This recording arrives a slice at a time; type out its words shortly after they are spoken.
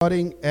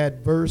Starting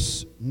at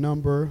verse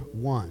number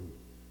 1.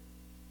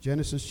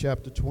 Genesis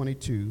chapter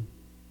 22,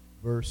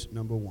 verse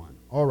number 1.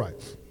 All right.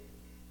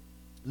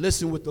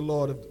 Listen what the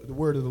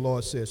word of the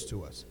Lord says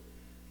to us.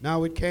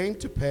 Now it came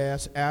to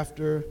pass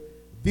after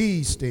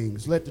these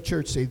things. Let the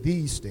church say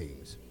these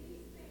things.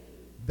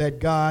 That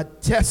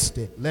God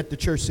tested. Let the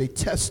church say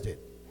tested.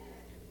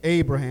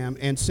 Abraham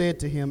and said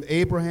to him,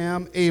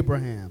 Abraham,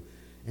 Abraham.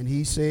 And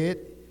he said,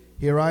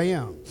 Here I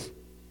am.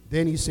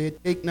 Then he said,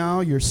 Take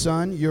now your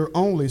son, your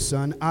only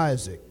son,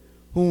 Isaac,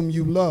 whom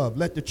you love.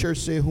 Let the church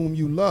say, whom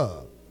you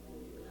love.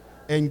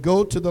 And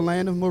go to the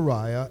land of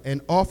Moriah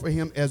and offer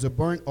him as a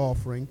burnt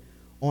offering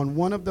on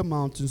one of the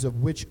mountains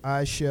of which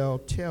I shall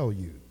tell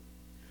you.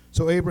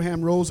 So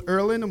Abraham rose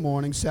early in the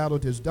morning,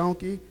 saddled his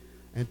donkey,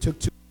 and took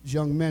two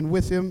young men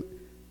with him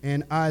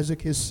and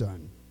Isaac his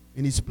son.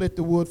 And he split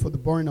the wood for the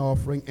burnt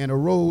offering and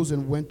arose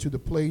and went to the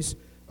place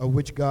of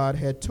which God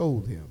had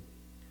told him.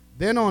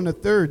 Then on the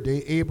third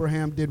day,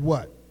 Abraham did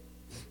what?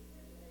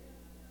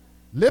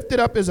 Lifted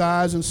up his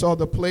eyes and saw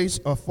the place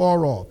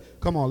afar off.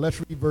 Come on,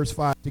 let's read verse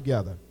 5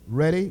 together.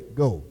 Ready?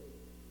 Go.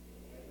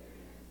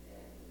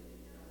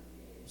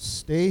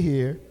 Stay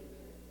here.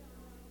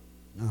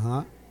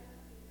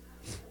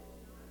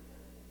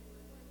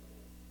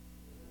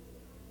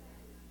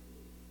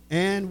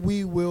 And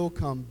we will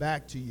come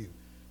back to you.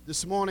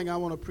 This morning I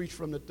want to preach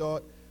from the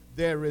thought,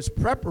 there is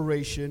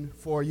preparation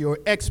for your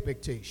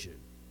expectation.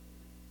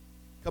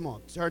 Come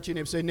on, turn to your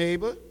neighbor, say,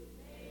 neighbor,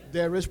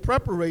 there is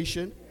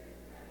preparation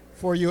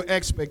for your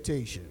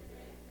expectation.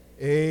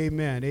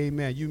 Amen,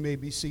 amen. You may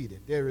be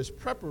seated. There is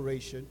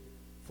preparation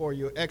for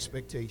your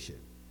expectation.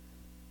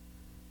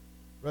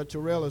 Brother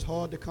Terrell, it's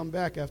hard to come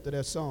back after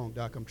that song,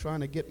 Doc. I'm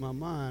trying to get my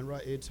mind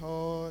right. It's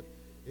hard,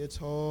 it's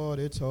hard,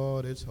 it's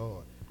hard, it's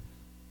hard.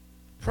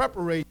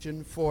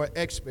 Preparation for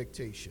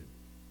expectation.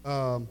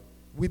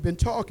 We've been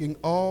talking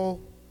all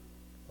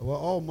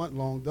month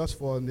long thus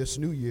far in this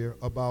new year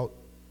about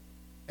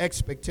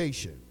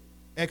expectation.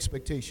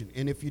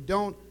 And if you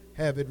don't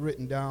have it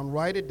written down,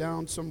 write it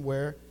down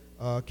somewhere.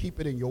 Keep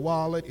it in your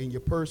wallet, in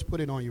your purse, put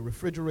it on your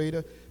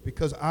refrigerator,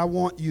 because I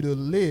want you to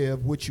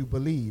live what you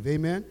believe.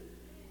 Amen?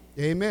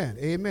 Amen.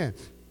 Amen.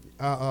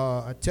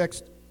 I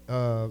text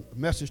a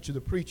message to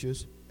the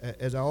preachers,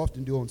 as I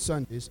often do on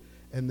Sundays,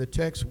 and the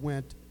text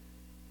went,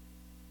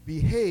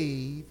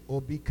 behave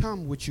or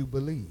become what you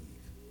believe.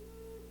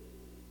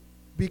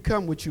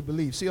 Become what you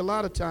believe. See, a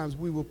lot of times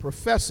we will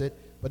profess it,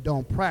 but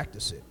don't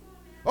practice it.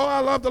 Oh, I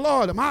love the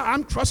Lord.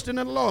 I'm trusting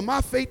in the Lord.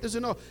 My faith is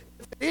in the Lord.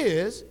 If it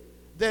is,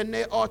 then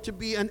there ought to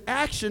be an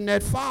action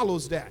that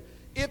follows that.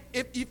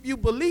 If you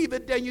believe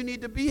it, then you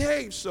need to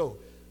behave so.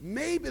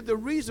 Maybe the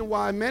reason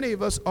why many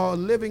of us are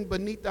living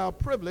beneath our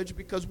privilege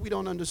because we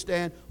don't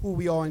understand who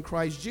we are in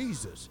Christ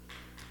Jesus.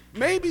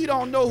 Maybe you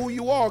don't know who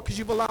you are because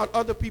you've allowed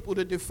other people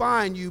to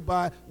define you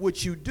by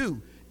what you do.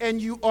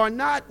 And you are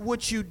not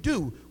what you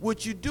do.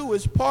 What you do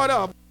is part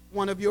of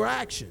one of your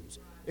actions.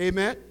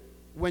 Amen?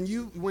 When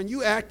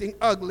you acting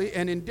ugly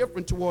and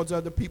indifferent towards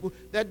other people,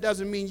 that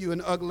doesn't mean you're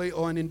an ugly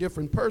or an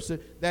indifferent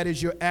person. That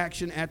is your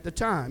action at the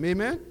time.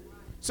 Amen?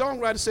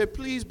 Songwriter said,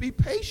 please be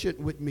patient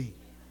with me.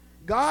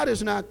 God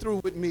is not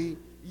through with me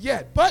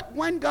yet. But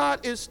when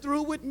God is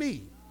through with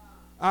me,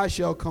 I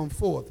shall come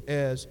forth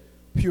as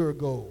pure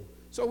gold.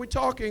 So we're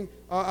talking,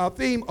 our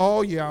theme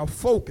all year, our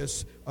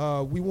focus,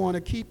 we want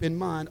to keep in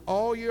mind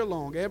all year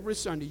long. Every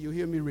Sunday you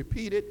hear me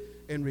repeat it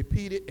and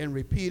repeat it and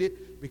repeat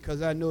it,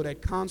 because I know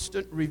that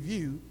constant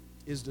review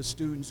is the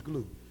student's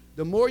glue.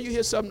 The more you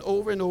hear something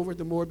over and over,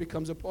 the more it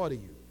becomes a part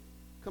of you.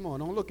 Come on,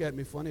 don't look at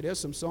me funny. There's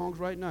some songs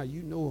right now.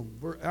 You know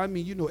them. I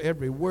mean, you know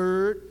every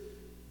word.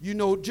 You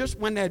know just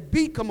when that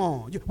beat come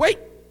on. Wait.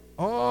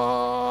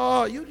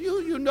 Oh,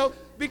 you know,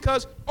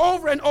 because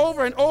over and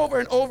over and over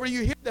and over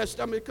you hear that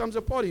stuff, it becomes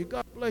a part of you.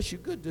 God bless you.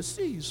 Good to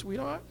see you,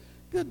 sweetheart.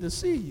 Good to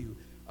see you.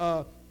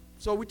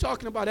 So we're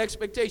talking about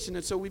expectation,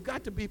 and so we've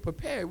got to be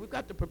prepared. We've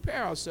got to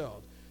prepare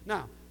ourselves.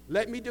 Now,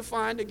 let me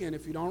define again,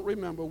 if you don't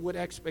remember, what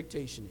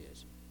expectation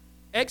is.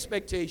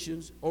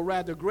 Expectations, or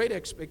rather great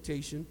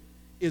expectation,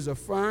 is a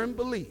firm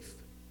belief,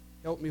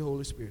 help me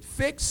Holy Spirit,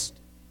 fixed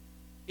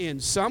in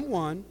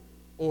someone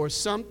or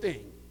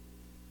something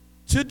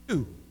to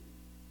do,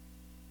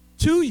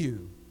 to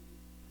you,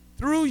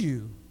 through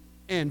you,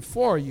 and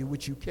for you,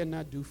 which you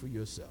cannot do for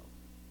yourself.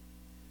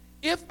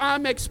 If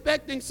I'm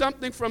expecting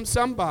something from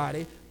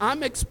somebody,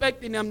 I'm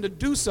expecting them to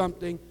do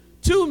something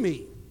to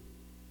me,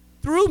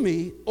 through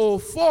me,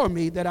 or for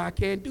me that I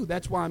can't do.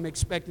 That's why I'm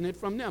expecting it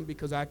from them,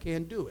 because I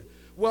can't do it.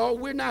 Well,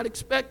 we're not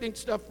expecting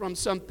stuff from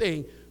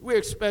something. We're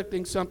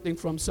expecting something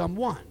from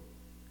someone.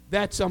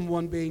 That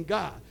someone being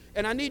God.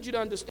 And I need you to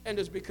understand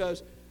this,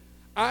 because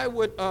I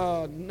would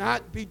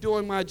not be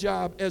doing my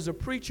job as a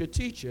preacher,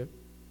 teacher,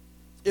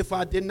 if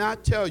I did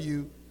not tell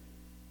you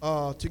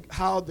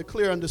how the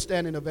clear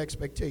understanding of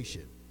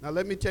expectation. Now,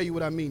 let me tell you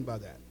what I mean by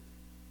that.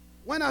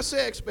 When I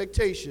say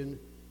expectation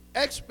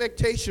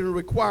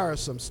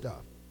requires some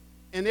stuff.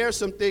 And there are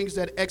some things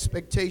that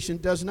expectation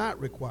does not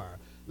require.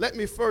 Let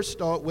me first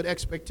start with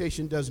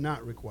expectation does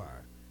not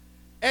require.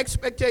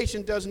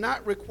 Expectation does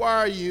not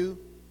require you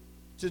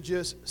to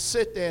just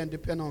sit there and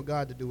depend on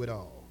God to do it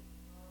all.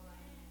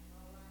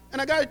 And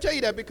I got to tell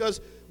you that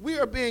because we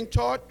are being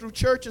taught through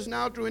churches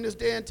now during this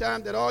day and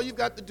time that all you've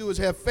got to do is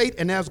have faith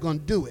and that's going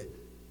to do it.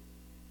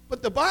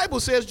 But the Bible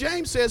says,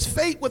 James says,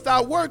 faith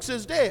without works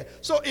is dead.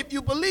 So if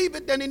you believe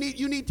it, then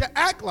you need to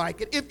act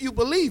like it if you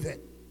believe it.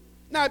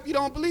 Now, if you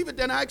don't believe it,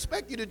 then I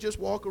expect you to just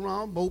walk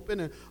around moping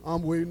and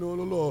I'm waiting on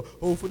the Lord.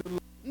 Oh, for the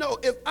Lord. No,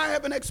 if I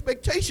have an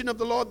expectation of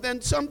the Lord, then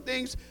some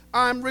things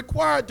I'm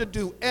required to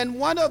do. And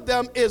one of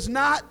them is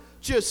not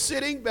just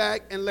sitting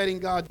back and letting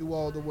God do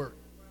all the work.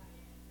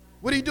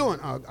 What are you doing?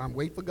 I'm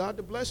waiting for God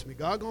to bless me.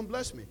 God going to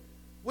bless me.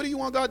 What do you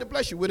want God to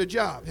bless you? With a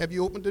job. Have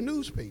you opened the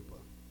newspaper?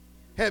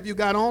 Have you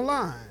got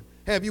online?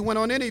 Have you went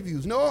on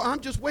interviews? No,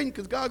 I'm just waiting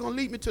because God's going to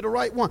lead me to the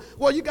right one.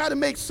 Well, you got to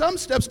make some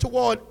steps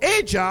toward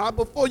a job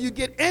before you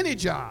get any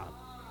job.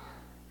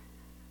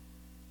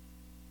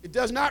 It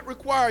does not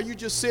require you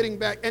just sitting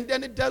back. And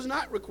then it does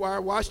not require,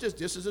 watch this,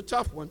 this is a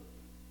tough one.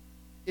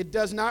 It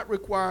does not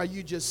require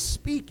you just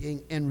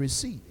speaking and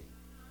receiving.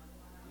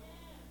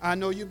 I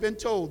know you've been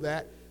told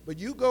that, but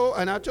you go,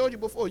 and I told you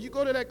before, you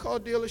go to that car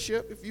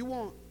dealership if you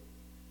want.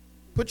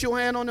 Put your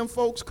hand on them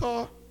folks'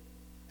 car.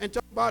 And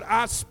talk about,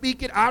 I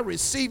speak it, I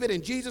receive it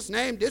in Jesus'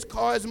 name. This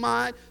car is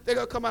mine. They're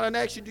going to come out and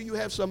ask you, do you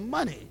have some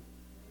money?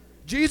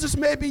 Jesus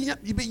may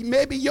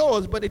be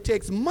yours, but it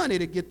takes money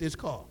to get this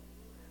car.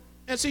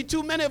 And see,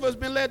 too many of us have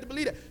been led to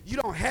believe that. You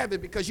don't have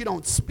it because you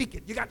don't speak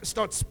it. You got to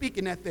start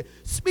speaking that thing.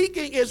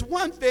 Speaking is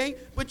one thing,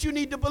 but you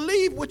need to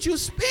believe what you're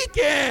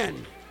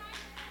speaking.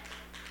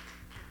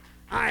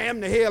 I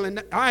am the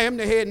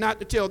head, not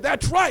the tail.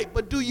 That's right,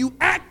 but do you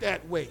act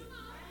that way?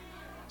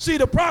 See,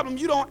 the problem,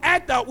 you don't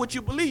act out what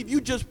you believe.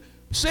 You just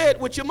say it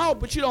with your mouth,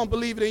 but you don't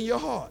believe it in your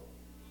heart.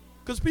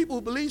 Because people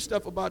who believe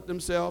stuff about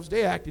themselves,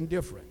 they're acting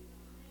different.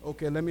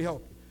 Okay, let me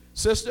help you.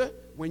 Sister,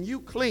 when you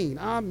clean,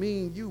 I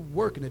mean you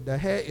working it. The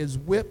hair is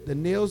whipped, the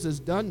nails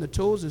is done, the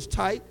toes is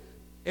tight,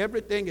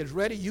 everything is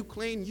ready, you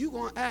clean, you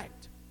going to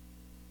act.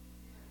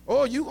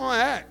 Oh, you going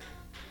to act.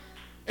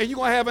 And you're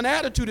going to have an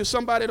attitude if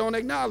somebody don't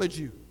acknowledge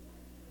you.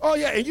 Oh,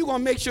 yeah, and you're going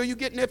to make sure you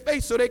get in their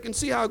face so they can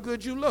see how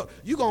good you look.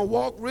 You're going to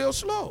walk real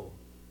slow.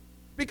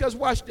 Because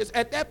watch this,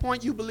 at that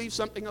point you believe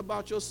something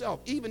about yourself,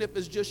 even if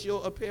it's just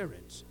your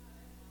appearance.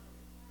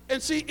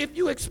 And see, if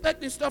you're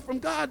expecting stuff from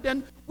God,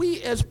 then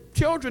we as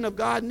children of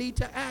God need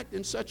to act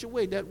in such a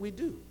way that we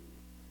do.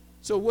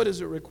 So what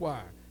does it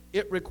require?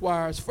 It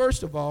requires,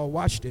 first of all,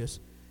 watch this,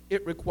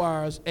 it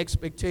requires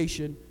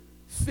expectation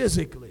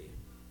physically.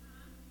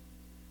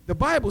 The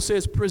Bible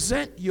says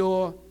present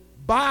your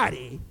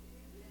body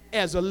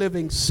as a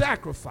living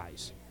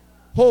sacrifice,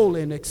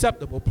 holy and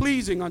acceptable,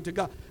 pleasing unto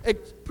God.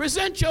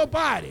 Present your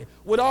body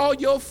with all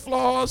your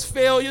flaws,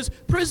 failures.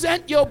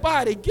 Present your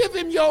body. Give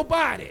him your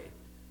body.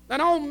 Now,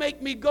 don't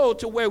make me go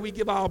to where we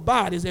give our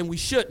bodies and we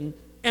shouldn't,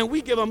 and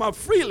we give them up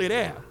freely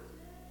there.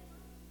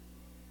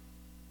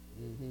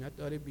 I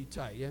thought it'd be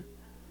tight, yeah?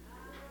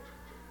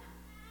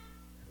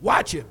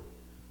 Watch him.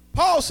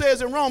 Paul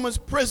says in Romans,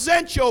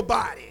 present your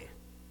body.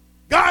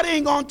 God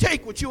ain't going to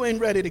take what you ain't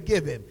ready to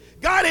give him.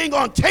 God ain't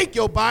going to take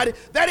your body.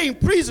 That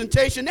ain't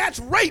presentation. That's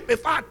rape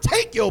if I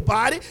take your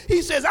body.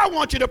 He says, I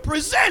want you to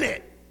present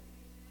it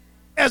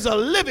as a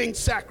living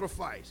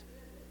sacrifice.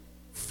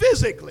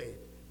 Physically.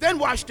 Then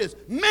watch this.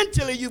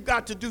 Mentally, you've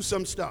got to do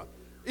some stuff.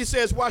 He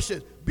says, watch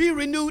this. Be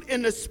renewed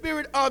in the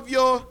spirit of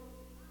your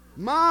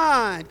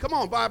mind. Come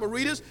on, Bible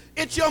readers.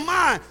 It's your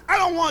mind. I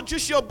don't want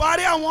just your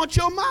body. I want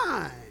your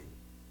mind.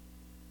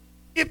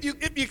 If you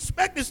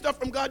expect this stuff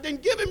from God, then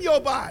give him your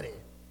body.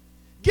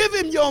 Give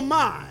him your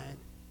mind.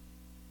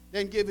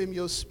 Then give him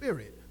your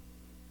spirit.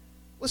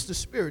 What's the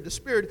spirit? The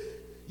spirit,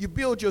 you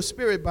build your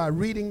spirit by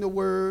reading the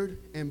word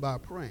and by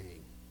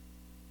praying.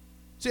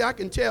 See, I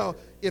can tell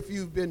if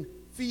you've been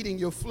feeding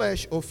your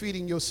flesh or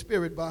feeding your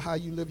spirit by how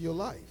you live your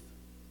life.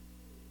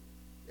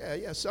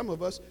 Yeah, some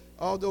of us,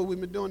 although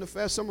we've been doing the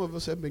fast, some of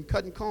us have been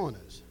cutting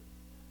corners.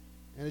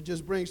 And it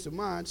just brings to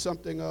mind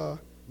something,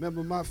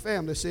 remember my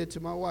family said to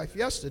my wife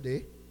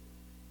yesterday,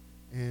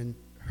 and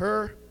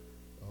her,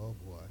 oh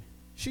boy,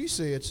 she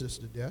said,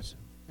 Sister Des,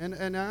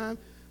 and I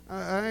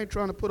ain't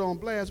trying to put on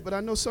blast, but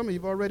I know some of you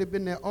have already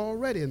been there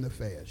already in the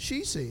fast.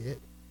 She said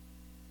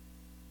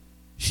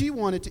she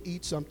wanted to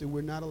eat something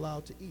we're not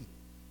allowed to eat.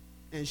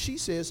 And she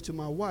says to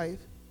my wife,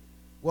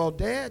 well,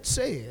 Dad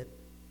said,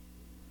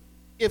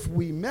 if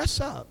we mess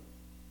up,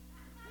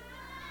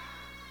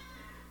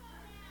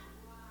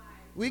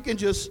 we can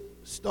just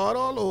start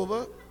all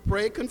over,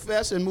 pray,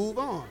 confess, and move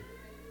on.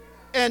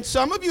 And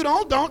some of you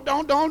don't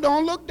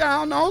look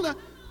down. Don't.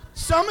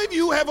 Some of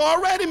you have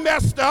already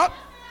messed up.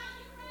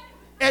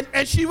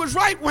 And she was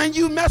right. When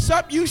you mess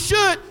up, you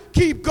should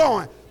keep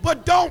going.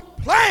 But don't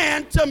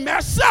plan to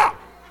mess up.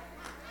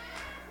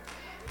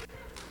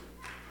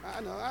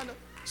 I know.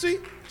 See,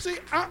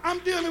 I'm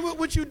dealing with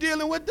what you're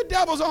dealing with. The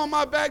devil's on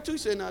my back, too. He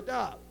said, now,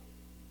 Doc,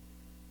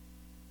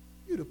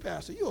 you the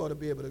pastor. You ought to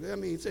be able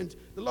to, since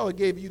the Lord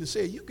gave you to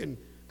say you can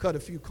cut a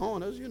few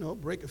corners,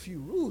 break a few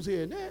rules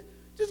here and there.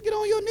 Just get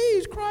on your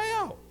knees, cry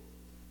out.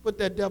 But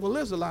that devil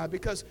is a lie,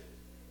 because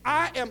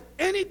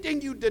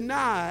anything you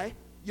deny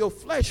your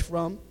flesh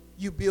from,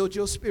 you build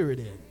your spirit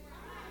in.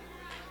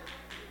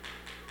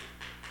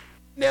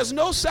 There's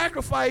no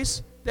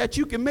sacrifice that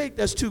you can make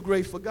that's too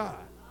great for God.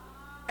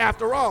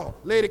 After all,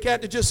 Lady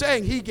Cat just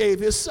saying he gave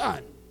his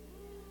son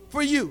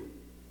for you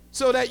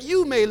so that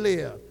you may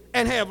live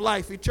and have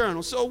life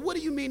eternal. So what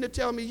do you mean to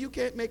tell me you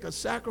can't make a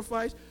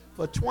sacrifice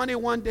for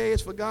 21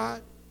 days for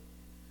God?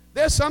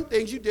 There's some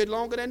things you did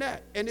longer than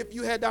that. And if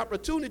you had the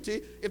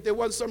opportunity, if there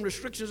wasn't some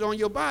restrictions on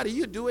your body,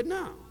 you'd do it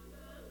now.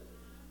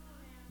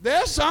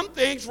 There's some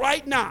things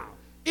right now,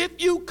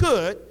 if you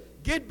could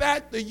get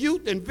back the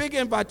youth and vigor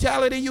and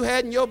vitality you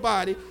had in your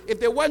body,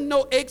 if there wasn't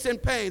no aches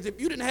and pains, if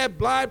you didn't have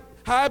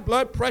high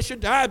blood pressure,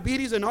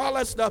 diabetes, and all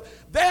that stuff,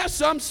 there's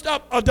some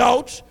stuff,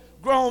 adults,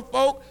 grown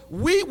folk,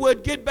 we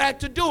would get back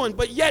to doing,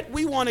 but yet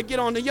we want to get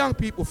on the young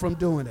people from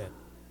doing it.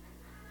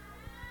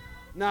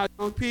 Now,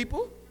 young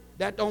people,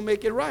 that don't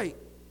make it right.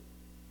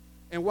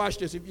 And watch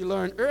this. If you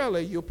learn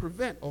early, you'll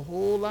prevent a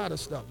whole lot of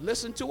stuff.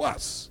 Listen to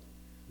us.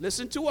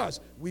 Listen to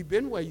us. We've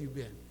been where you've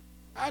been.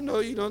 I know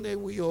you don't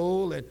think we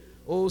old and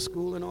old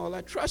school and all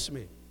that. Trust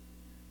me.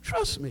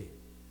 Trust me.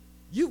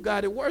 You've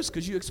got it worse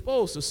because you're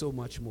exposed to so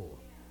much more.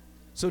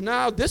 So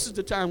now this is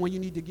the time when you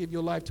need to give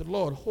your life to the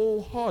Lord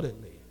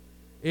wholeheartedly.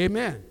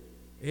 Amen.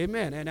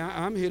 Amen. And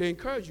I'm here to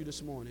encourage you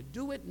this morning.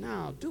 Do it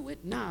now. Do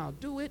it now.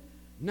 Do it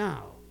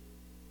now.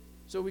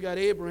 So we got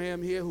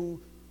Abraham here who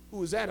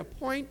is at a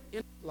point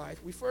in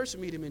life. We first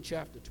meet him in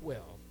chapter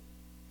 12.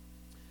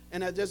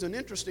 And there's an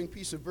interesting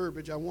piece of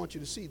verbiage I want you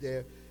to see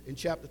there in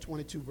chapter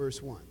 22,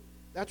 verse 1.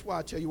 That's why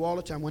I tell you all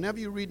the time, whenever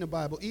you're reading the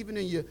Bible, even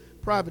in your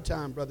private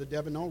time, Brother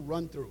Devin, don't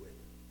run through it.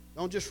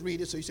 Don't just read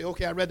it so you say,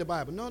 okay, I read the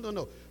Bible.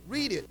 No.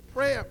 Read it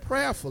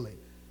prayerfully.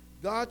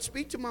 God,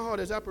 speak to my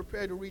heart as I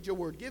prepare to read your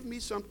word. Give me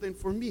something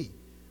for me.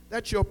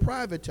 That's your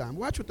private time.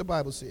 Watch what the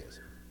Bible says.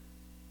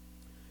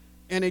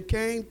 And it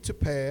came to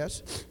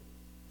pass,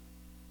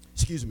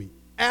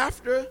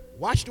 after,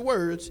 watch the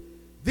words,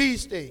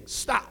 these things,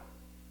 stop.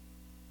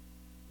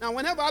 Now,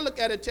 whenever I look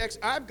at a text,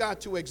 I've got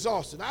to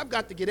exhaust it. I've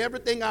got to get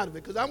everything out of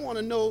it because I want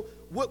to know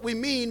what we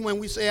mean when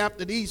we say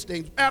after these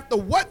things. After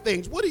what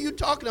things? What are you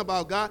talking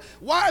about, God?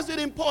 Why is it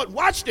important?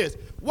 Watch this.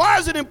 Why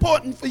is it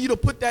important for you to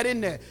put that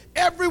in there?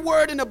 Every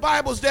word in the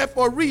Bible is there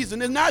for a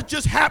reason. It's not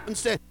just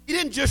happenstance. He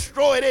didn't just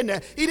throw it in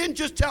there. He didn't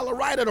just tell a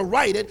writer to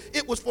write it.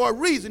 It was for a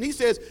reason. He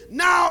says,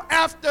 now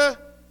after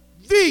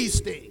these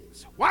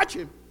things. Watch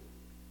him.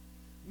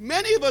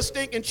 Many of us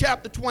think in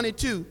chapter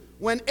 22,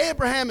 when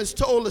Abraham is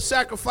told to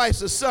sacrifice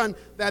his son,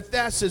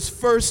 that's his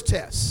first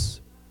test.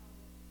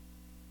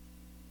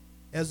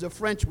 As the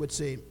French would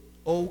say,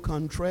 au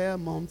contraire,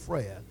 mon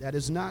frère. That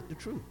is not the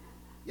truth.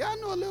 Yeah, I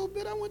know a little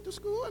bit. I went to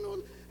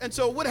school. And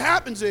so what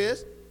happens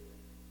is,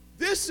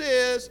 this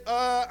is,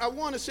 I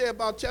want to say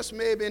about test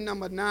maybe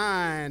number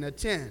 9 or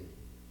 10.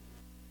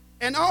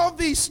 And all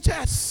these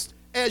tests,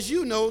 as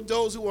you know,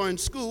 those who are in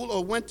school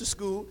or went to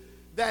school,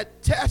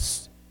 that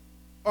tests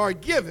are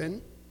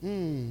given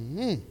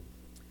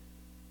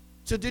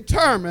to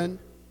determine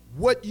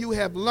what you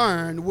have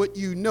learned, what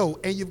you know.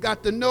 And you've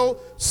got to know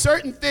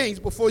certain things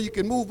before you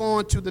can move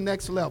on to the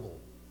next level.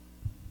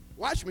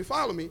 Watch me,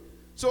 follow me.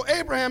 So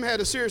Abraham had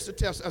a series of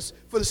tests.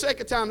 For the sake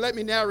of time, let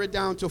me narrow it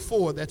down to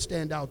 4 that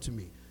stand out to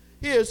me.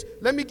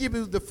 Let me give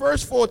you the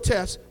first 4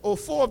 tests, or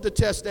 4 of the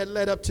tests that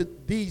led up to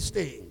these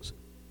things.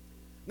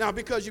 Now,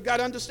 because you've got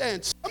to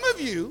understand, some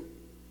of you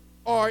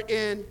are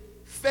in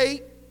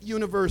Faith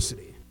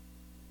University.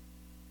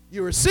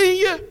 You're a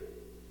senior.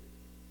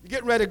 You're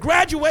getting ready to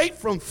graduate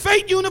from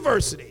Faith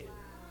University.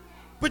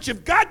 But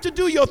you've got to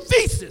do your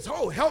thesis.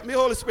 Oh, help me,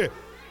 Holy Spirit.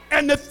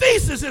 And the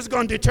thesis is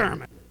going to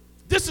determine.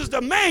 This is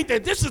the main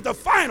thing. This is the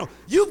final.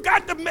 You've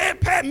got to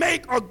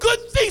make a good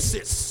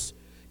thesis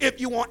if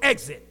you want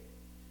exit.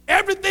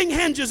 Everything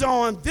hinges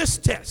on this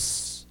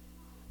test.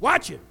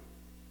 Watch it.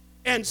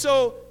 And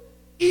so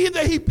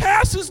either he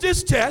passes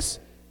this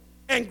test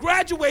and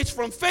graduates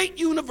from Faith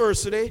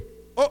University,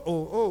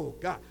 oh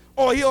God,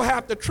 or he'll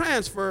have to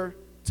transfer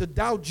to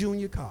Dow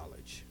Junior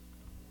College.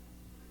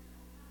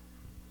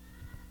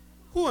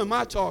 Who am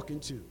I talking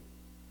to?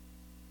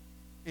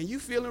 And you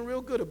feeling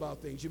real good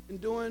about things. You've been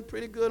doing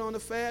pretty good on the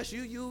fast.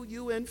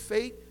 You in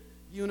Faith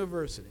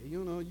University.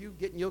 You know, you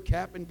getting your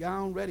cap and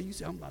gown ready. You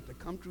say, I'm about to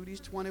come through these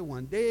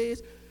 21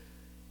 days.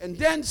 And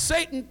then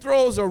Satan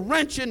throws a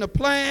wrench in the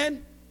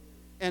plan,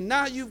 and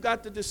now you've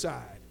got to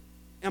decide.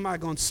 Am I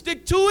going to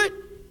stick to it,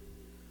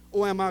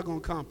 or am I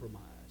going to compromise?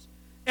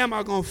 Am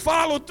I going to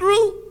follow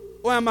through,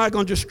 or am I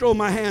going to just throw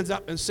my hands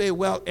up and say,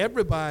 well,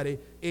 everybody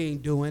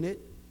ain't doing it.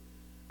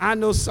 I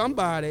know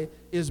somebody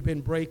has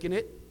been breaking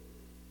it.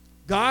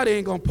 God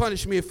ain't going to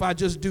punish me if I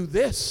just do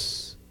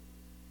this.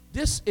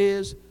 This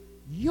is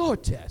your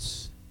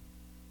test.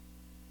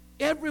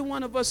 Every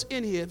one of us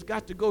in here has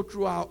got to go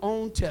through our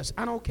own test.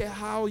 I don't care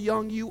how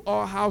young you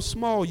are, how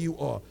small you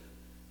are.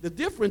 The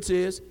difference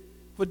is,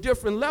 for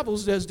different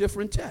levels, there's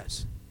different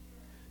tests.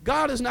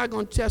 God is not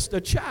going to test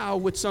a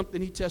child with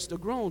something he tests a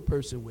grown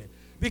person with,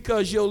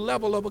 because your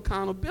level of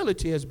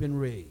accountability has been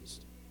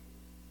raised.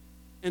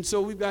 And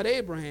so we've got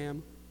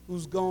Abraham,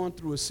 who's gone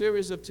through a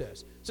series of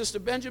tests. Sister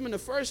Benjamin, the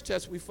first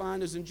test we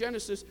find is in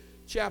Genesis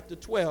chapter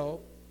 12,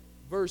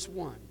 verse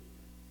 1.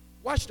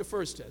 Watch the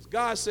first test.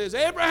 God says,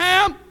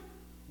 Abraham,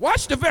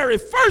 watch the very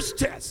first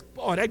test.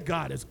 Boy, that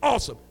God is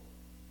awesome.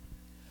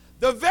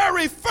 The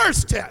very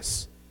first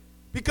test.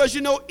 Because,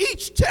 you know,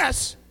 each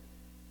test,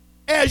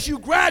 as you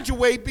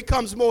graduate,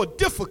 becomes more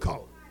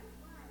difficult.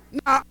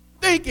 Now, I'm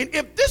thinking,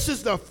 if this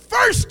is the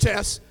first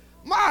test,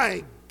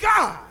 my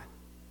God,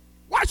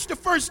 watch the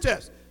first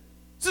test.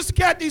 Sister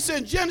Kathy said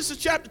in Genesis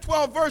chapter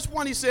 12, verse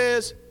 1, he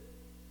says,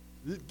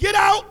 get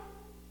out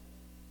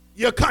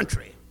your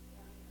country.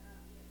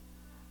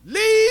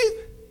 Leave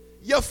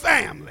your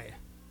family.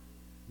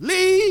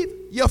 Leave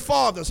your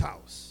father's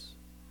house.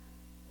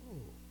 Oh,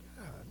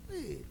 God,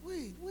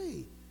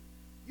 wait.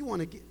 You want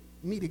to get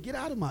me to get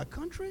out of my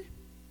country?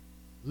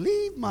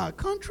 Leave my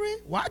country?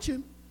 Watch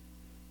him.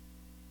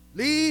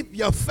 Leave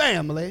your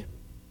family,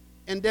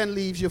 and then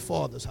leaves your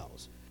father's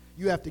house.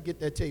 You have to get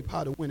that tape,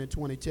 How to Win in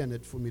 2010,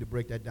 for me to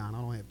break that down.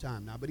 I don't have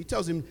time now. But he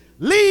tells him,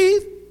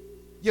 leave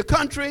your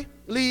country,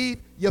 leave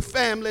your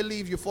family,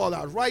 leave your father's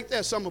house. Right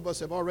there, some of us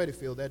have already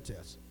failed that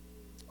test.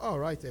 Oh,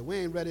 right there. We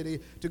ain't ready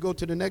to go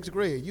to the next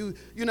grade. You're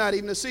not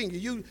even a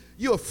senior.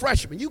 You're a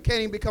freshman. You can't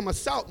even become a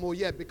sophomore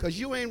yet because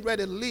you ain't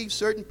ready to leave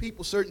certain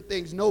people, certain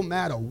things, no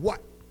matter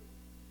what.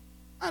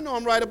 I know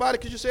I'm right about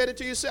it because you said it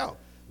to yourself.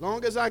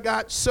 Long as I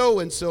got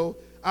so-and-so,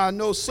 I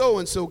know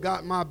so-and-so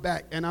got my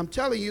back. And I'm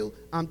telling you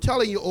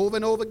over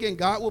and over again,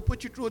 God will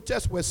put you through a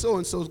test where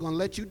so-and-so is going to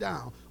let you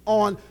down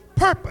on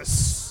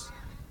purpose.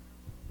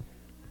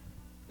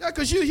 Yeah,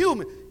 because you're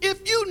human.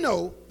 If you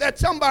know that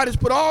somebody's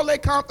put all their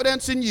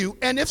confidence in you,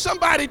 and if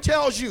somebody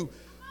tells you,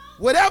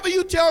 whatever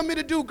you tell me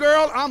to do,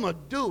 girl, I'm going to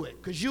do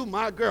it because you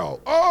my girl.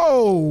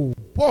 Oh,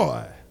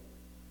 boy.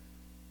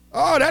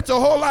 Oh, that's a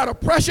whole lot of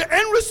pressure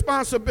and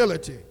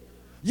responsibility.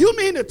 You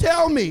mean to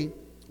tell me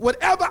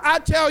whatever I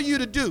tell you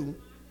to do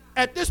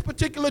at this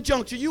particular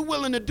juncture, you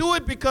willing to do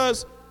it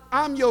because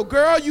I'm your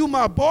girl, you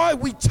my boy,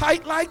 we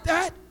tight like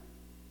that?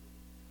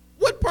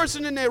 What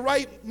person in their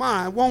right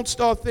mind won't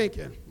start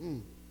thinking,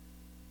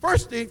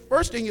 First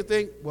thing you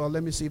think, well,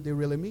 let me see if they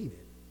really mean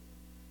it.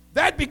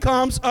 That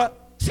becomes a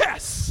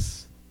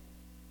test.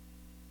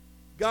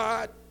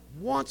 God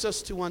wants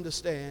us to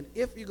understand,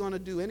 if you're going to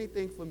do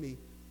anything for me,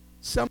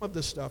 some of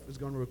the stuff is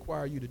going to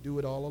require you to do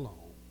it all alone.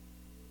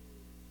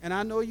 And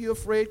I know you're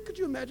afraid. Could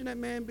you imagine that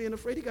man being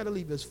afraid? He got to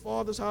leave his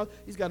father's house.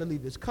 He's got to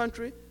leave his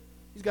country.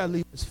 He's got to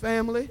leave his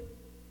family.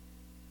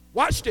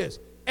 Watch this.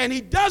 And he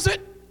does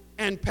it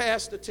and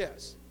passed the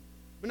test.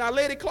 But now,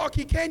 Lady Clark,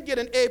 he can't get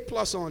an A+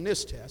 on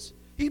this test.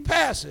 He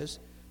passes,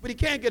 but he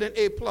can't get an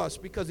A+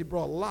 because he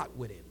brought Lot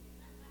with him.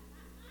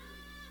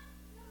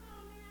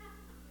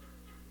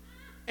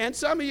 And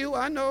some of you,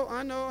 I know,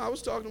 I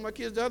was talking to my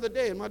kids the other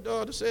day, and my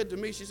daughter said to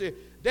me, she said,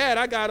 Dad,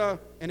 I got a,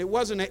 and it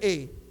wasn't an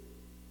A.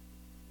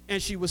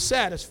 And she was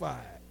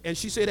satisfied. And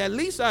she said, at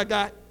least I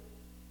got,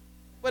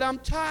 but I'm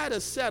tired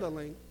of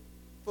settling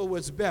for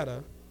what's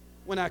better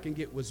when I can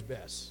get what's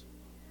best.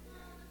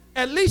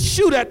 At least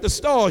shoot at the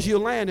stars,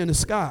 you'll land in the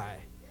sky.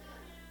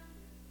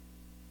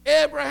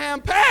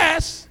 Abraham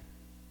passed,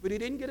 but he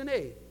didn't get an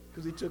A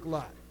because he took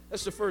Lot.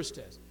 That's the first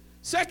test.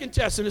 Second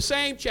test in the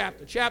same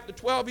chapter, chapter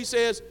 12, he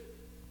says,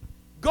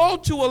 go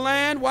to a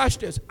land, watch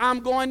this,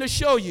 I'm going to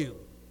show you.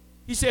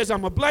 He says,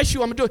 I'm going to bless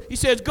you, I'm going to do it. He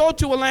says, go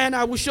to a land,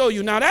 I will show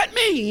you. Now that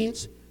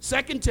means,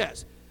 second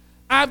test,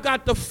 I've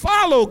got to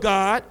follow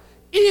God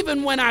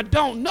even when I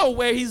don't know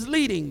where he's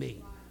leading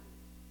me.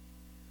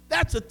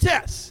 That's a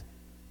test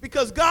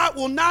because God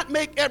will not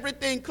make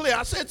everything clear.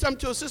 I said something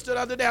to a sister the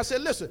other day. I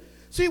said, listen,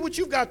 see, what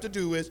you've got to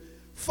do is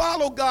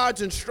follow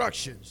God's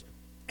instructions.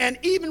 And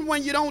even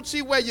when you don't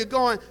see where you're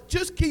going,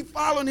 just keep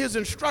following his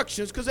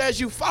instructions because as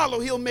you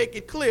follow, he'll make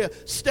it clear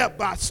step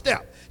by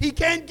step. He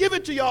can't give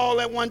it to you all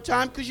at one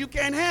time because you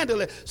can't handle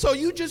it. So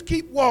you just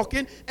keep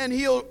walking and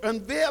he'll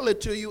unveil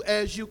it to you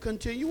as you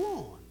continue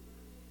on.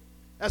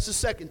 That's the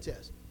second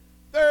test.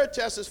 Third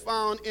test is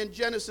found in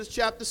Genesis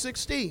chapter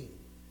 16.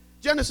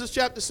 Genesis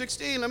chapter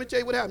 16, let me tell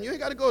you what happened. You ain't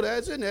got to go there.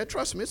 It's in there.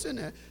 Trust me, it's in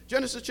there.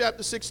 Genesis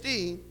chapter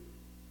 16.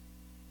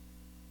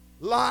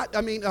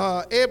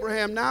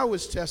 Abraham now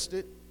is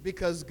tested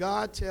because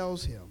God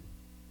tells him.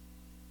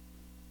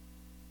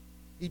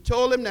 He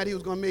told him that he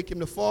was going to make him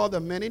the father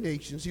of many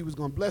nations. He was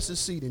going to bless his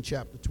seed in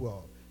chapter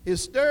 12.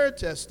 His third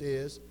test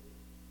is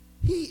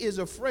he is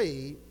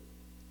afraid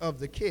of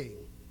the king.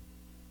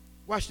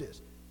 Watch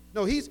this.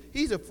 No,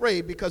 he's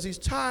afraid because he's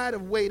tired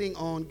of waiting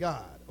on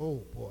God.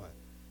 Oh, boy.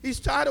 He's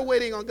tired of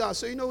waiting on God.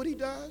 So you know what he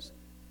does?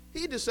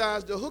 He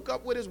decides to hook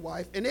up with his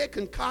wife, and they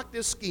concoct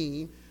this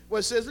scheme where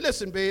it says,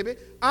 listen, baby,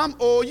 I'm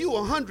owe you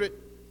 100.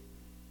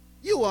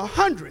 You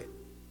 100.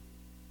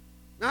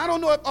 Now, I don't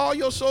know if all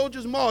your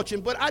soldiers marching,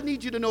 but I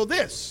need you to know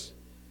this.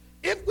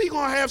 If we're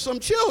going to have some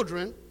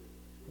children,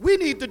 we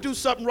need to do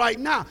something right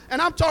now.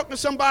 And I'm talking to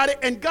somebody,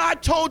 and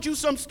God told you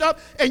some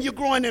stuff, and you're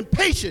growing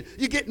impatient.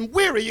 You're getting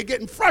weary. You're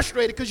getting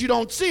frustrated because you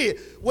don't see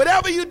it.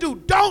 Whatever you do,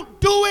 don't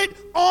do it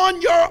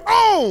on your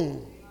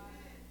own.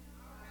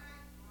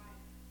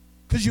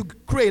 Because you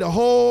create a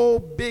whole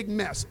big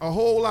mess, a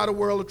whole lot of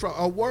world of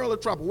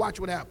trouble. Watch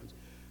what happens.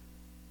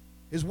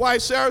 His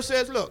wife Sarah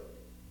says, look,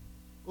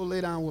 go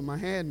lay down with my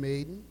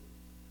handmaiden.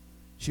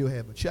 She'll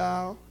have a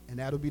child, and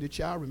that'll be the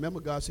child. Remember,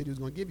 God said he was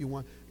going to give you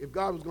one. If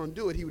God was going to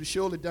do it, he would have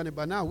surely done it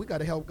by now. We got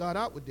to help God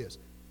out with this.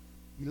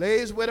 He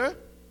lays with her.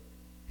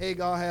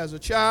 Hagar has a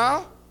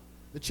child.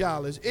 The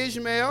child is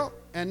Ishmael,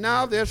 and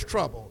now there's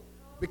trouble.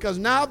 Because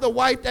now the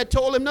wife that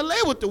told him to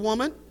lay with the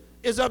woman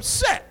is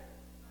upset.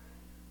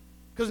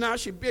 Because now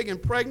she's big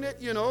and pregnant,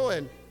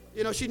 and,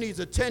 she needs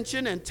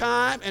attention and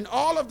time. And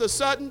all of a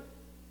sudden,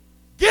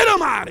 get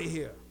him out of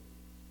here.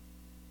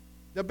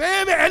 The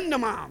baby and the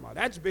mama.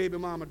 That's baby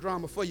mama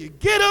drama for you.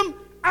 Get him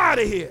out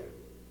of here.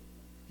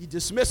 He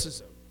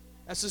dismisses him.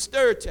 That's his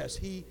third test.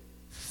 He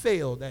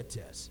failed that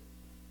test.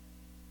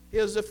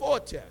 Here's the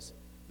fourth test.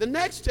 The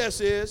next test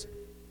is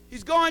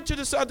he's going to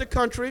this other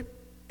country,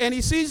 and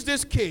he sees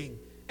this king.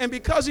 And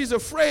because he's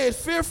afraid,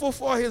 fearful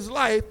for his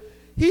life,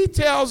 he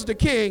tells the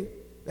king,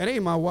 that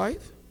ain't my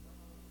wife.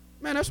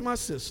 Man, that's my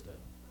sister.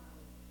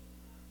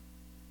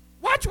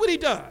 Watch what he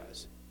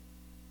does.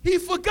 He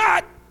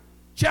forgot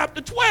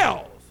chapter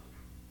 12,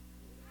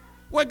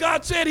 where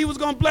God said he was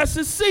going to bless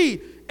his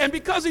seed. And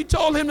because he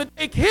told him to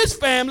take his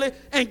family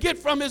and get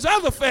from his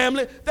other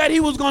family, that he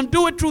was going to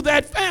do it through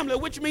that family,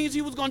 which means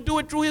he was going to do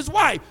it through his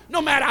wife,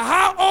 no matter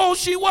how old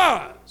she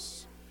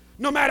was,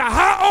 no matter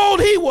how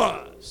old he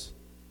was.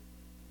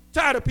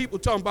 Tired of people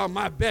talking about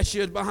my best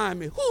years behind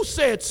me. Who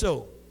said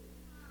so?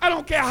 I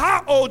don't care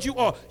how old you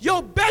are.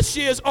 Your best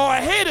years are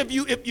ahead of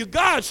you if you're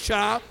God's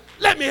child.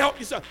 Let me help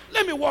you something.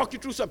 Let me walk you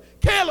through something.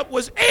 Caleb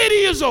was 80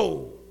 years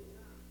old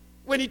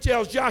when he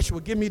tells Joshua,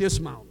 give me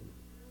this mountain.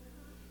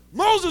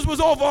 Moses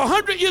was over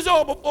 100 years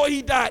old before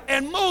he died,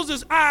 and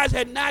Moses' eyes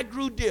had not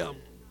grew dim.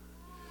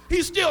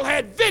 He still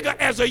had vigor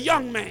as a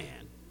young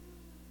man.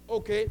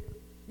 Okay.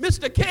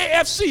 Mr.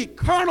 KFC,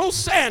 Colonel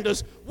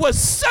Sanders, was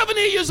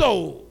 70 years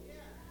old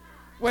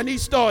when he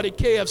started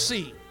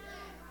KFC.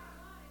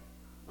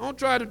 Don't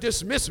try to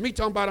dismiss me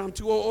talking about I'm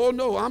too old. Oh,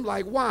 no, I'm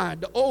like wine.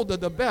 The older,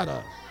 the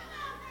better.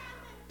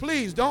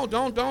 Please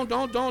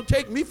don't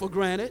take me for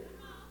granted.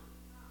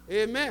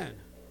 Amen.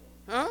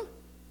 Huh?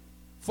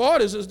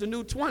 40s is the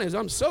new 20s.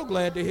 I'm so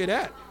glad to hear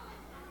that.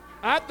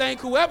 I thank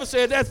whoever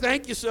said that.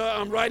 Thank you, sir.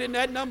 I'm right in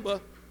that number.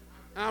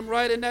 I'm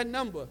right in that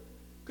number.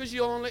 Because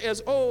you're only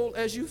as old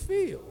as you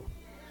feel.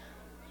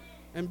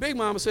 And Big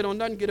Mama said, don't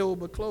nothing get old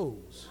but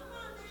clothes.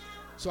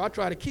 So I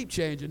try to keep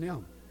changing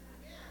them.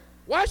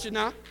 Watch it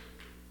now.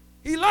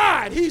 He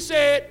lied. He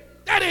said,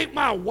 that ain't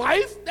my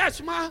wife.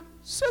 That's my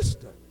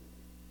sister.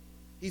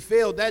 He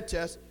failed that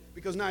test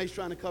because now he's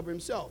trying to cover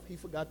himself. He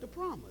forgot the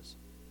promise.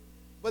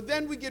 But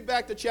then we get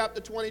back to chapter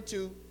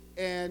 22,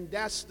 and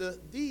that's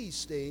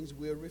these things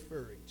we're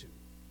referring to.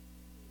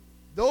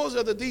 Those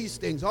are these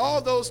things,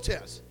 all those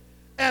tests.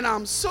 And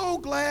I'm so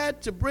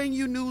glad to bring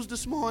you news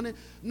this morning.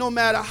 No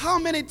matter how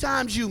many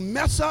times you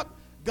mess up,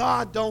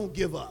 God don't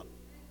give up.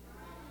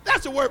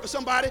 That's a word for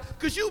somebody,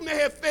 because you may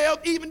have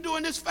failed even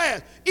during this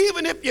fast.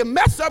 Even if you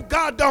mess up,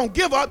 God don't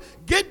give up.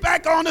 Get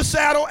back on the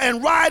saddle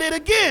and ride it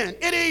again.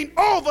 It ain't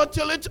over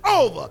till it's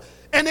over.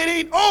 And it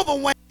ain't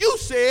over when you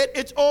said,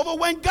 it's over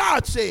when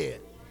God said.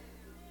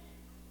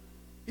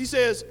 He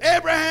says,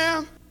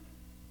 Abraham.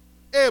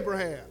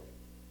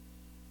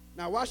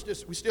 Now watch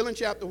this. We're still in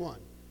chapter 1.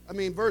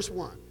 Verse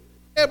 1.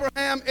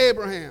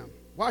 Abraham.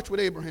 Watch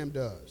what Abraham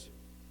does.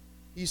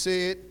 He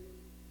said,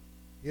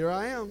 here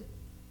I am.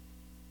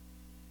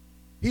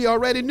 He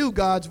already knew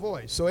God's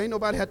voice, so ain't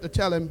nobody had to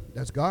tell him,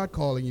 that's God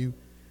calling you.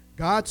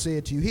 God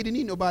said to you. He didn't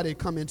need nobody to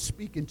come and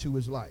speak into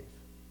his life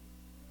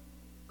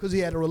because he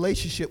had a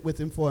relationship with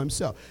him for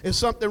himself. Is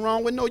something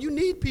wrong with? No, you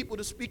need people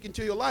to speak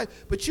into your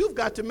life, but you've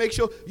got to make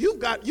sure you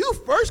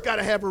first got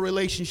to have a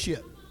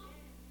relationship.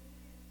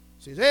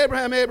 He says,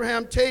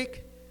 Abraham,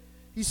 take.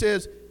 He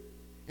says,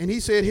 and he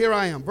said, here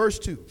I am. Verse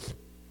 2.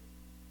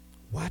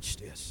 Watch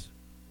this.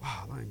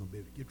 Wow, I ain't going to be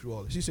able to get through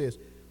all this. He says,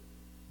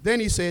 then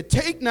he said,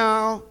 take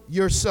now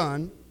your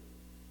son,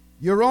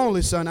 your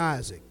only son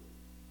Isaac.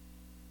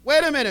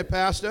 Wait a minute,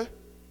 Pastor.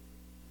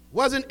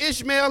 Wasn't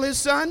Ishmael his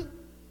son?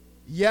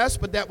 Yes,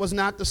 but that was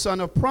not the son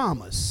of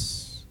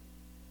promise.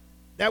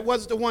 That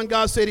was the one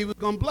God said he was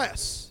going to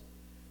bless.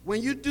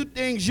 When you do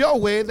things your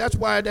way, that's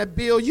why that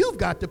bill you've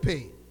got to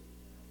pay.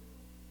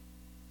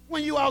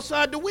 When you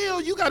outside the will,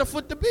 you got to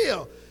foot the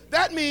bill.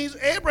 That means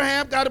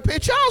Abraham got to pay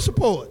child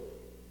support.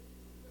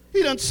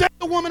 He done set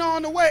the woman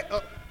on the way.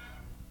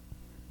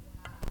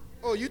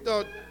 Oh, you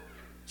thought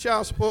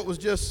child support was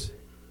just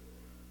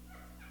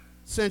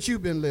since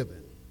you've been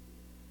living.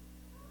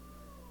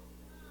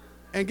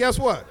 And guess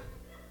what?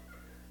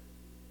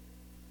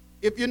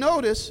 If you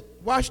notice,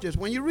 watch this.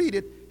 When you read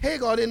it,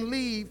 Hagar didn't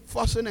leave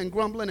fussing and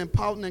grumbling and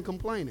pouting and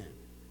complaining.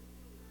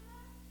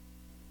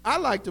 I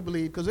like to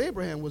believe because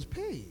Abraham was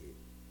paid.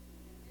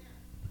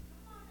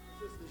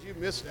 Sisters, you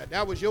missed that.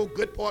 That was your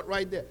good part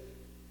right there.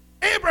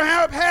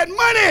 Abraham had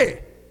money.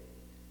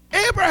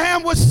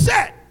 Abraham was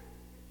set.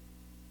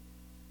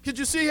 Could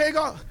you see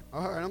Hagar?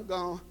 All right, I'm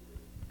gone.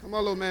 Come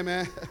on, little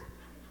man.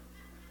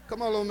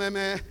 Come on, little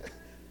man.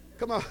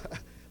 Come on.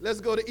 Let's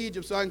go to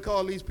Egypt so I can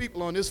call these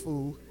people on this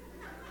fool.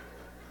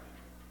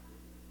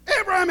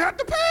 Abraham had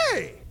to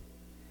pay.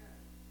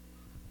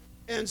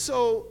 And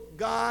so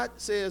God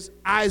says,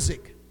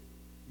 Isaac,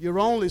 your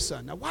only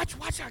son. Now watch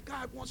how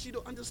God wants you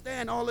to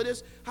understand all of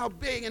this, how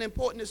big and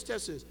important this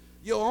test is.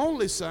 Your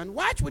only son.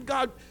 Watch what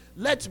God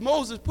lets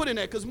Moses put in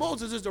there, because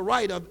Moses is the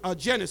writer of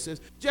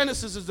Genesis.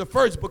 Genesis is the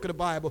first book of the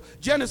Bible.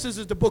 Genesis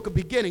is the book of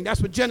beginning.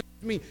 That's what Genesis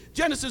means.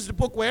 Genesis is the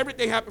book where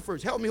everything happened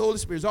first. Help me, Holy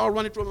Spirit. It's all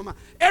running through my mind.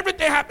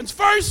 Everything happens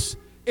first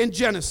in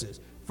Genesis.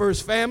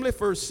 First family,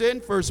 first sin,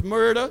 first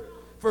murder,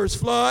 first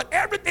flood.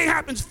 Everything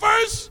happens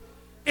first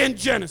in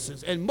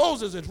Genesis. And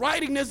Moses is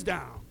writing this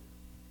down.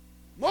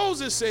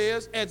 Moses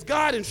says, as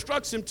God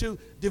instructs him to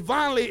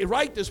divinely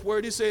write this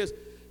word, he says,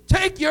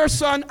 take your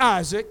son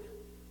Isaac,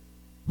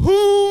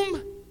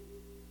 whom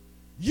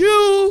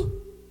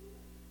you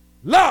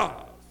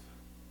love.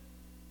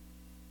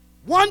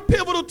 One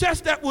pivotal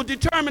test that will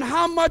determine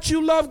how much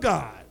you love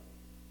God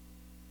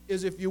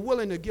is if you're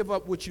willing to give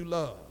up what you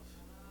love.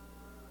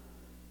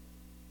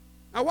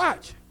 Now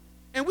watch.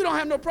 And we don't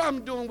have no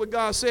problem doing what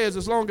God says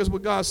as long as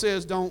what God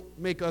says don't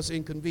make us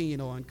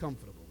inconvenient or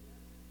uncomfortable.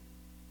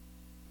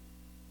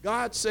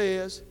 God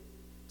says,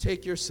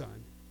 take your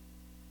son,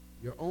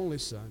 your only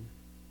son,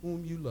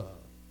 whom you love.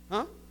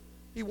 Huh?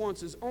 He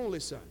wants his only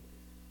son.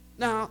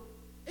 Now,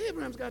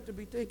 Abraham's got to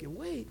be thinking,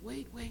 wait. Now.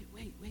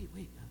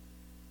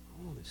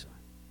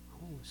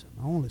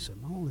 My only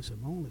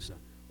son.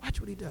 Watch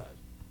what he does.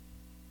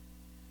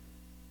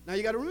 Now,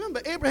 you got to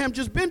remember, Abraham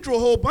just been through a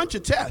whole bunch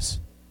of tests.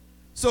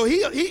 So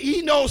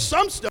he knows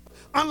some stuff.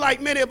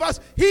 Unlike many of us,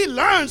 he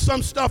learned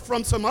some stuff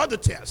from some other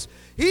tests.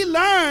 He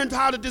learned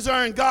how to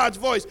discern God's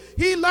voice.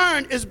 He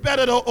learned it's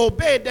better to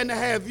obey than to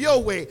have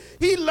your way.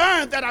 He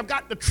learned that I've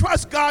got to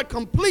trust God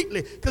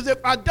completely, because if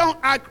I don't,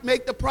 I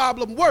make the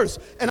problem worse.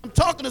 And I'm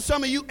talking to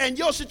some of you, and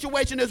your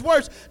situation is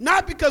worse,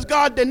 not because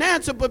God didn't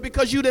answer, but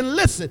because you didn't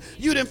listen.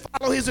 You didn't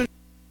follow his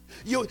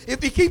instructions.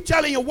 If he keep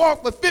telling you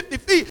walk for 50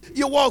 feet,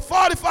 you walk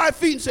 45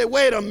 feet and say,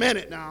 wait a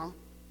minute now.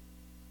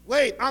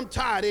 Wait, I'm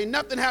tired. Ain't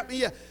nothing happening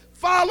yet.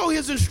 Follow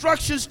his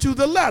instructions to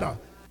the letter.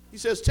 He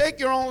says, take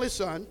your only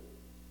son,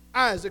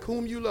 Isaac,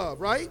 whom you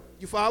love, right?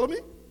 You follow me?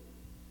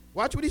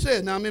 Watch what he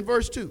says. Now I'm in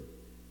verse 2.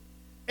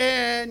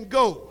 And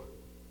go.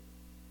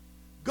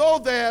 Go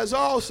there is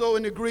also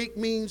in the Greek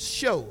means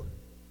show.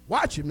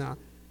 Watch him now.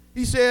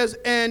 He says,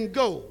 and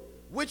go,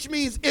 which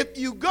means if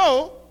you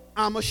go,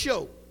 I'm a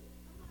show.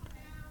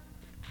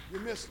 You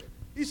missed it.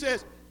 He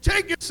says,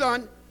 take your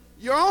son,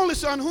 your only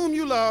son, whom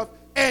you love,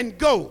 and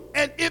go.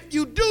 And if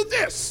you do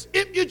this,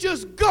 if you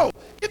just go,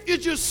 if you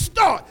just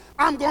start,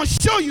 I'm going to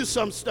show you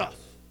some stuff.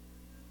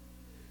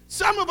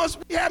 Some of us,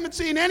 we haven't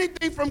seen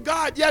anything from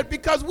God yet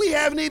because we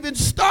haven't even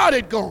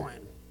started going.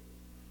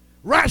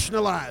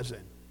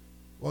 Rationalizing.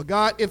 Well,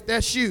 God, if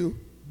that's you,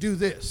 do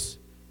this.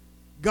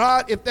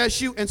 God, if that's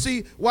you. And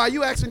see, while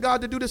you asking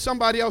God to do this,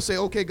 somebody else say,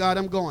 okay, God,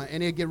 I'm going.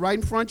 And they'll get right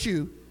in front of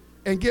you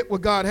and get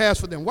what God has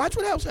for them. Watch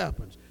what else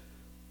happens.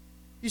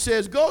 He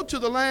says, go to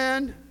the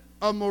land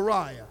of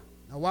Moriah.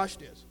 Now watch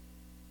this.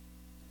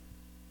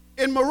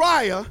 In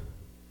Moriah,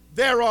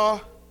 there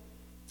are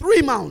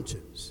 3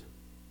 mountains.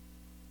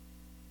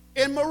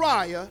 In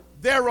Moriah,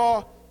 there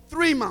are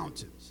 3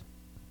 mountains.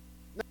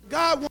 Now,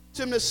 God wants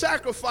him to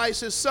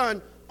sacrifice his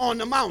son on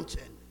the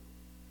mountain.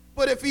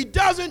 But if he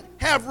doesn't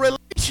have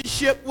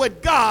relationship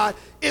with God,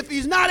 if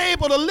he's not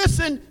able to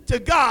listen to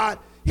God,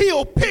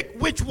 he'll pick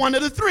which one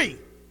of the 3.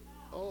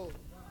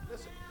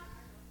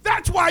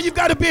 That's why you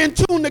got to be in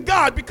tune to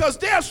God, because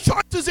there's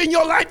choices in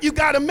your life you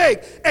got to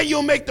make, and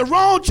you'll make the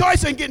wrong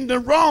choice and get in the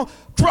wrong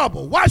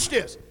trouble. Watch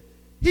this.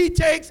 He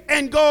takes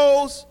and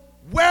goes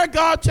where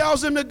God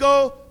tells him to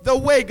go, the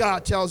way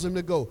God tells him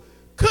to go.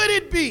 Could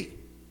it be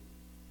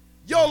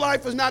your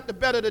life is not the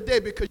better today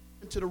because you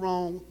went to the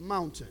wrong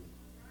mountain?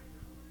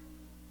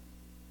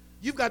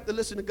 You've got to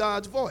listen to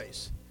God's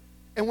voice.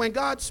 And when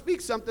God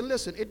speaks something,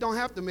 listen, it don't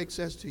have to make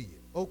sense to you.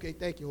 Okay,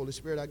 thank you, Holy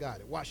Spirit, I got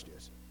it. Watch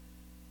this.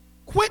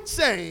 Quit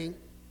saying,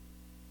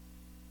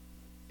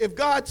 if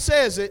God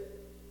says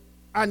it,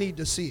 I need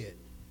to see it.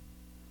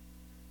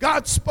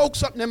 God spoke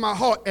something in my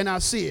heart and I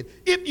see it.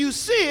 If you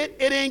see it,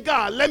 it ain't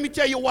God. Let me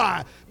tell you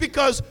why.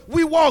 Because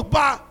we walk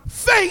by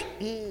faith,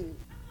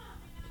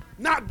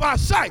 not by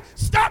sight.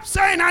 Stop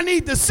saying I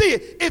need to see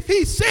it. If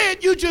he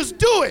said, you just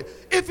do it.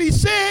 If he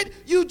said,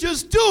 you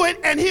just do it,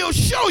 and he'll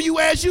show you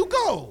as you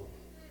go.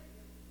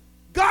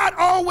 God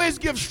always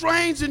gives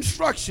strange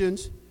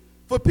instructions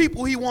for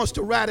people he wants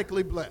to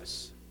radically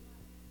bless.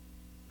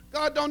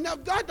 God don't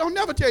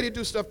never tell you to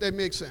do stuff that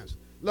makes sense.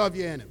 Love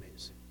your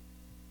enemies.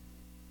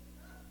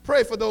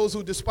 Pray for those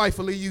who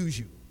despitefully use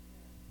you.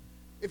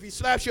 If he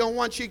slaps you on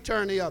one cheek,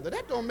 turn the other.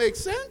 That don't make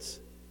sense,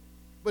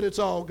 but it's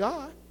all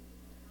God.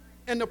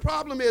 And the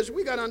problem is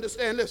we got to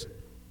understand, listen,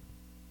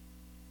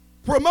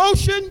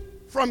 promotion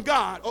from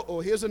God,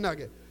 here's a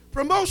nugget.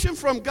 Promotion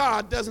from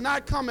God does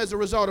not come as a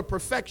result of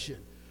perfection.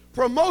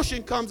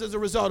 Promotion comes as a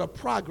result of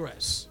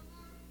progress.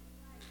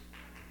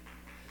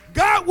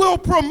 God will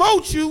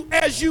promote you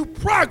as you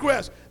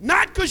progress.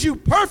 Not because you're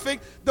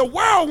perfect. The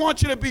world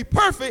wants you to be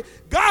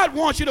perfect. God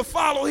wants you to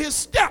follow his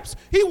steps.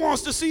 He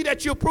wants to see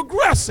that you're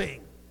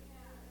progressing.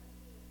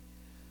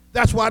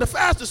 That's why the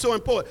fast is so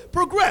important.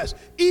 Progress.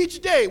 Each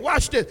day,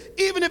 watch this.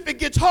 Even if it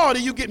gets harder,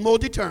 you get more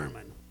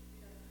determined.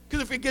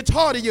 Because if it gets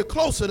harder, you're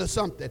closer to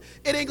something.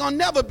 It ain't going to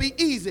never be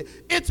easy.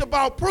 It's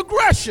about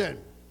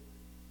progression.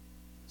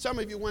 Some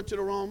of you went to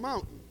the wrong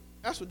mountain.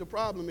 That's what the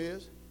problem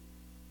is.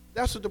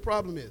 That's what the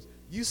problem is.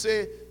 You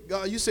say,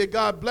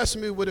 God bless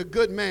me with a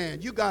good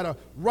man. You got a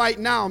right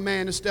now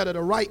man instead of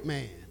the right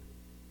man.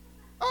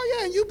 Oh,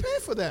 yeah, and you pay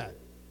for that.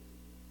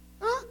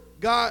 Huh?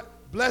 God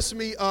bless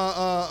me with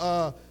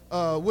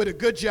a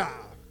good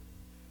job.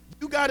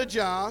 You got a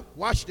job,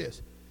 watch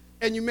this,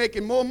 and you're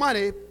making more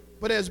money,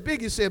 but as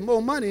Biggie said,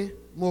 more money,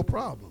 more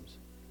problems.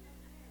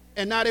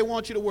 And now they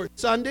want you to work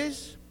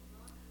Sundays.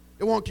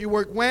 They want you to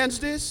work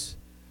Wednesdays.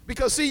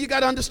 Because, see, you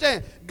got to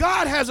understand,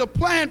 God has a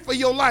plan for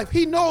your life.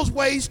 He knows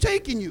where he's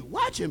taking you.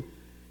 Watch him.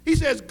 He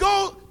says,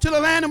 go to the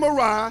land of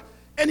Moriah,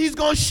 and he's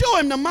going to show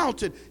him the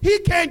mountain. He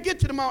can't get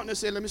to the mountain and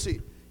say, let me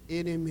see.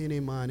 Any, many,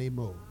 money,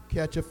 mo.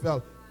 Catch a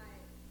fella.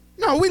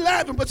 No, we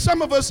laughing, but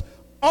some of us,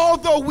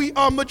 although we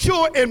are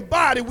mature in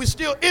body, we're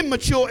still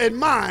immature in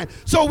mind.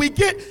 So we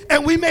get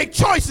and we make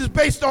choices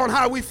based on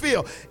how we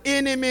feel.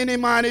 Any, many,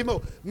 money,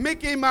 mo.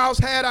 Mickey Mouse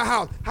had a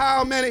house.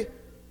 How many?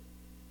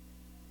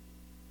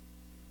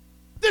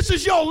 This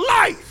is your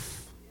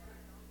life.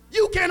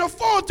 You can't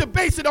afford to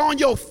base it on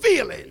your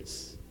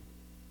feelings.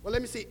 Well, let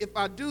me see. If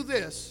I do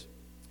this,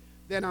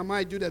 then I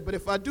might do that. But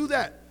if I do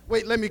that,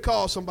 wait, let me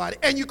call somebody.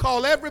 And you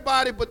call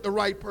everybody but the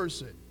right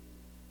person.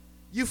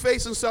 You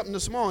facing something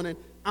this morning,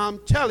 I'm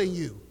telling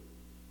you,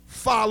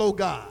 follow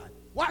God.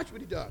 Watch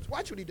what he does.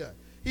 Watch what he does.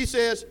 He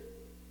says,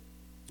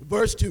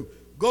 verse 2,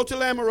 go to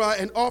Lamorah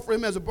and offer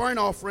him as a burnt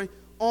offering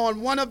on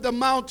one of the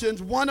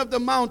mountains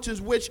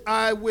which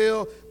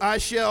I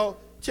shall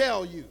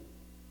tell you.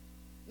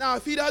 Now,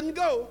 if he doesn't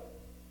go,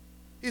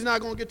 he's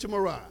not going to get to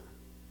Moriah.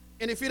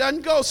 And if he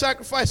doesn't go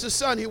sacrifice his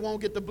son, he won't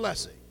get the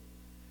blessing.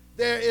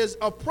 There is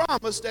a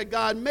promise that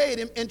God made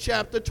him in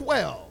chapter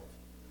 12.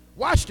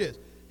 Watch this.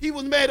 He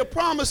was made a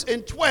promise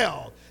in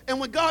 12. And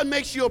when God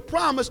makes you a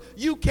promise,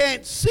 you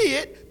can't see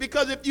it,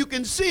 because if you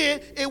can see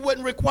it, it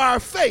wouldn't require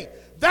faith.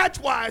 That's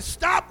why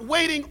stop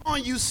waiting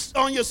on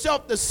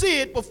yourself to see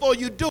it before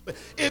you do it.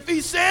 If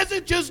he says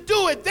it, just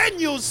do it. Then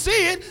you'll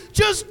see it.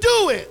 Just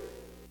do it.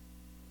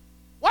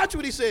 Watch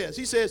what he says.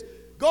 He says,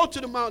 go to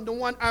the mountain, the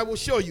one I will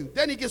show you.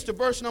 Then he gets to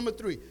verse number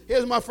 3.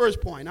 Here's my first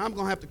point. I'm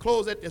going to have to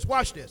close at this.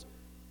 Watch this.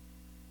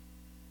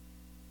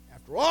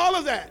 After all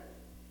of that,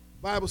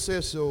 the Bible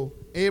says, so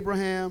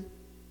Abraham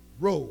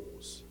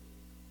rose.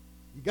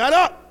 He got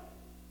up.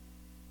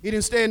 He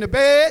didn't stay in the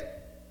bed.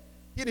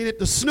 He didn't hit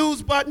the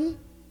snooze button.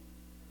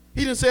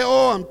 He didn't say,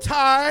 oh, I'm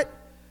tired.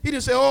 He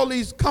didn't say, all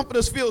these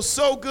comforters feel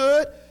so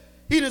good.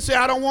 He didn't say,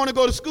 I don't want to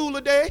go to school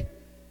today.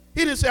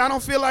 He didn't say, I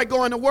don't feel like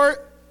going to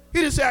work. He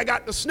didn't say, I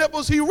got the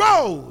sniffles. He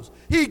rose.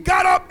 He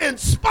got up in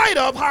spite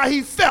of how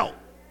he felt.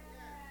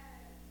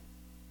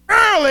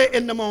 Early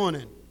in the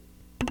morning.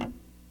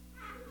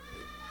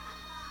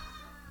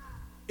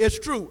 It's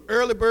true.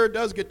 Early bird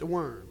does get the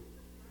worm.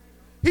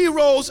 He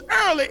rose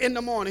early in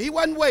the morning. He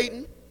wasn't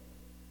waiting.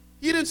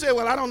 He didn't say,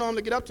 well, I don't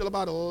normally get up till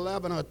about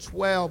 11 or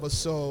 12 or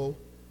so.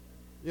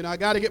 You know, I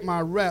got to get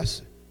my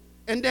rest.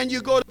 And then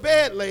you go to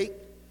bed late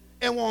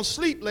and won't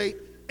sleep late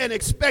and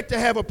expect to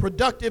have a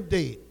productive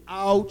day.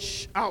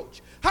 Ouch,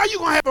 ouch. How you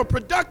going to have a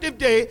productive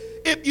day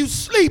if you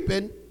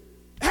sleeping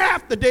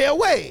half the day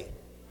away?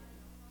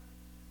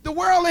 The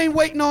world ain't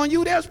waiting on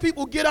you. There's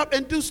people get up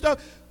and do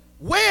stuff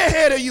way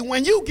ahead of you.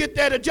 When you get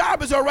there, the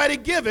job is already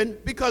given,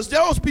 because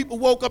those people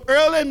woke up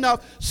early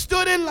enough,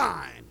 stood in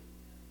line,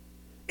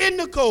 in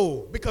the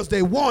cold, because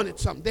they wanted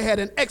something. They had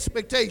an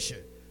expectation.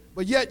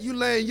 But yet you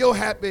laying your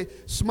happy,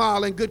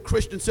 smiling, good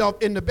Christian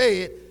self in the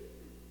bed,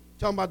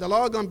 talking about the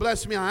Lord gonna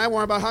bless me. I ain't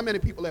worrying about how many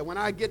people there. When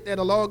I get there,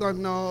 the Lord gonna,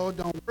 no,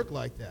 don't work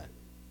like that.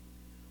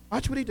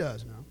 Watch what he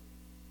does now.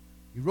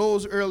 He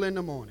rose early in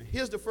the morning.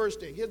 Here's the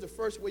first thing. Here's the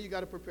first way you got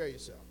to prepare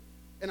yourself.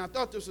 And I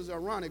thought this was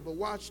ironic, but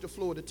watch the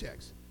flow of the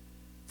text.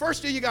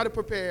 First thing you got to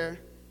prepare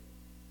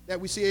that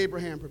we see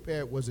Abraham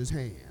prepared was his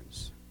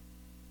hands.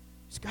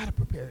 He's got to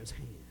prepare his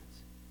hands.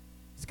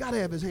 He's got to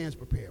have his hands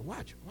prepared.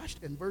 Watch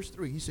that in verse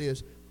 3. He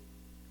says,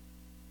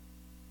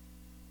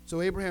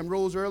 so Abraham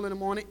rose early in the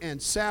morning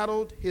and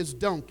saddled his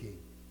donkey.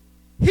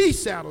 He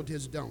saddled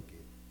his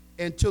donkey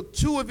and took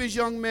 2 of his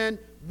young men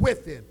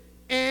with him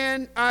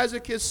and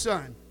Isaac his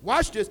son.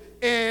 Watch this.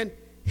 And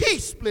he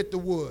split the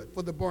wood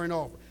for the burnt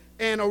offering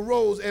and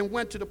arose and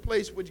went to the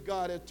place which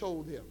God had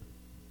told him.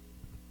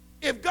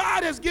 If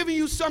God has given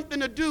you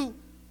something to do,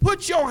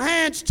 put your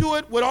hands to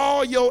it with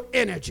all your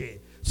energy.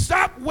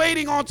 Stop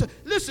waiting on to.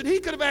 Listen, he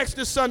could have asked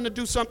his son to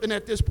do something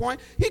at this point.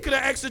 He could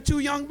have asked the 2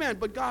 young men,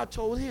 but God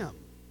told him.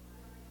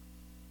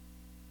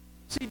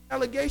 See,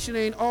 delegation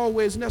ain't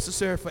always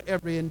necessary for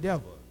every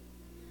endeavor.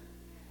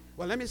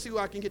 Well, let me see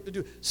what I can get to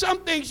do.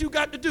 Some things you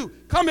got to do.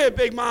 Come here,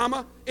 big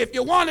mama. If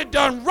you want it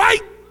done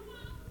right,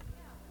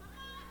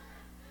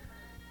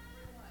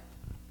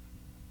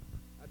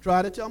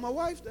 Try to tell my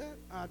wife that.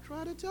 I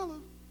try to tell her.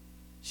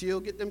 She'll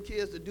get them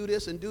kids to do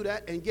this and do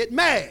that and get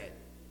mad.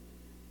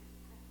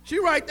 She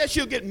right there,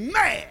 she'll get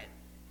mad.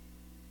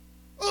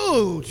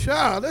 Oh,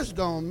 child, this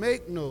don't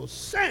make no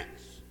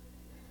sense.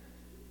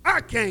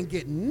 I can't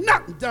get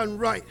nothing done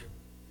right.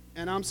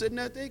 And I'm sitting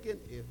there thinking,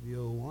 if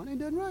you want it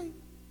done right,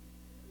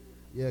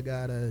 you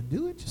got to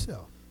do it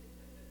yourself.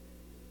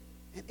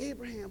 And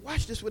Abraham,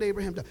 watch this what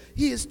Abraham does.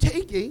 He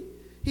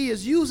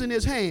is using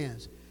his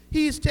hands.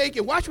 He is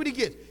taking, watch what he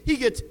gets. He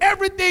gets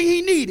everything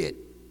he needed.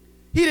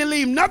 He didn't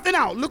leave nothing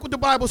out. Look what the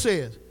Bible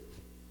says.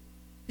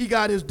 He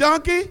got his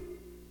donkey,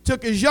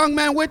 took his young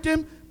man with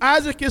him.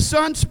 Isaac, his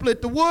son,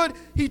 split the wood.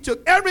 He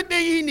took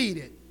everything he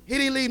needed. He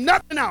didn't leave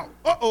nothing out.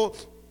 Uh-oh.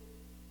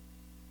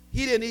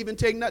 He didn't even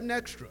take nothing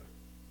extra.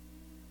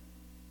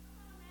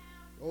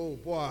 Oh,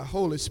 boy,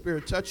 Holy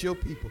Spirit, touch your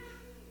people.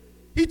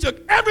 He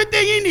took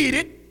everything he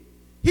needed.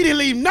 He didn't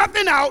leave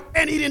nothing out,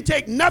 and he didn't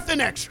take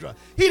nothing extra.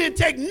 He didn't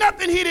take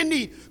nothing he didn't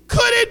need.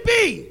 Could it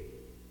be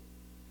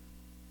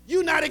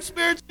you're not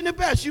experiencing the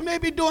best? You may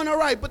be doing all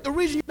right, but the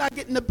reason you're not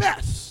getting the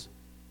best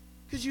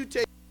because you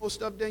take more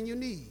stuff than you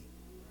need.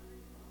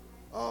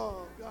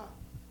 Oh, God.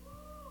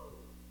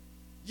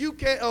 You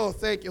can't, oh,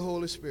 thank you,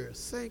 Holy Spirit.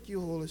 Thank you,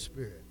 Holy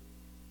Spirit.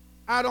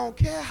 I don't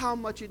care how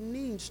much it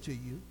means to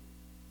you.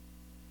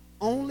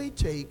 Only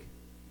take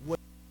what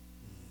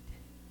you need.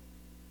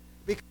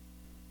 Because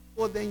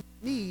more than you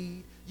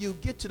need, you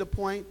get to the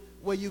point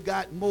where you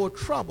got more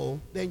trouble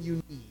than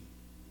you need.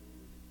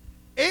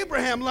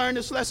 Abraham learned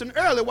this lesson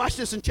early. Watch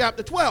this in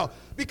chapter 12.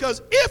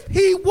 Because if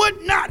he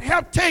would not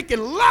have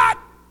taken Lot,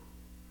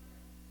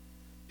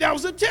 that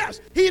was a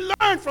test. He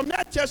learned from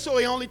that test, so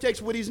he only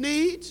takes what he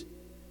needs.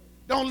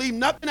 Don't leave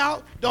nothing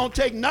out. Don't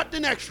take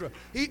nothing extra.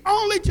 He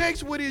only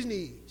takes what he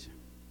needs.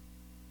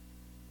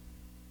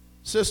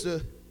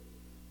 Sister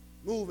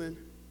moving,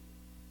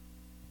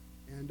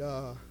 and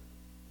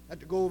had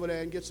to go over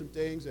there and get some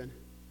things. And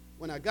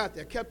when I got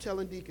there, I kept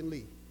telling Deacon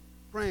Lee,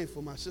 praying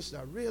for my sister.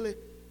 I really,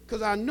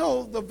 because I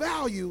know the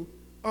value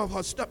of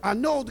her stuff. I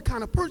know the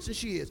kind of person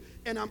she is,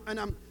 and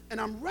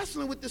I'm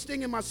wrestling with this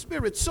thing in my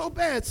spirit so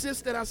bad,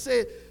 sis, that I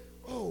said,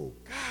 "Oh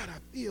God,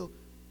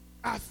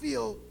 I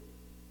feel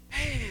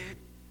bad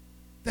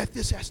that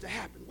this has to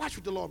happen." Watch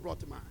what the Lord brought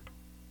to mind.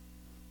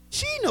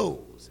 She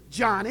knows,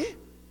 Johnny.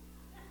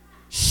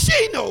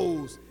 She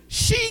knows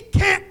she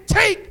can't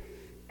take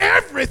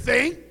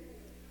everything,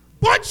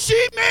 but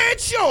she made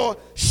sure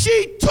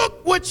she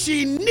took what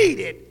she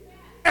needed.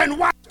 And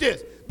watch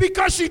this.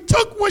 Because she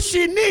took what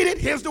she needed,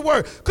 here's the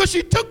word. Because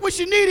she took what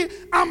she needed,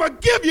 I'm going to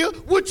give you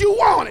what you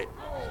wanted.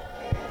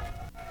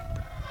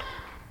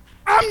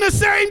 I'm the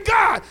same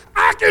God.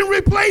 I can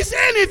replace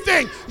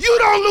anything. You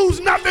don't lose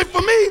nothing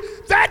for me.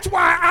 That's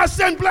why I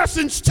send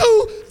blessings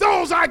to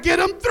those I get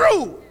them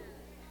through.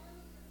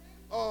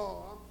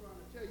 Oh,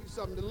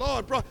 something the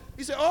Lord brought.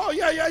 He said, oh,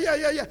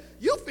 yeah.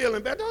 You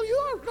feeling better. Don't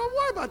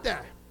worry about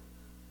that.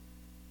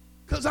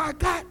 Because I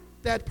got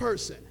that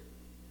person.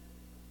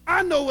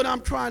 I know what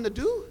I'm trying to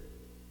do.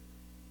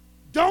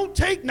 Don't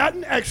take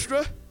nothing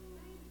extra.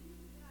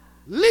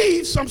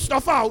 Leave some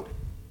stuff out.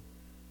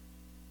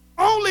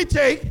 Only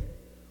take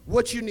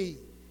what you need.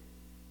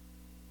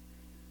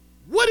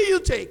 What are you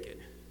taking?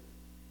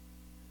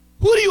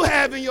 Who do you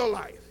have in your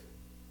life?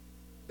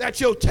 That's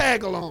your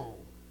tag along.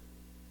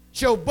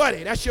 It's your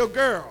buddy. That's your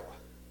girl.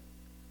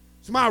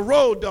 It's my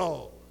road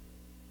dog.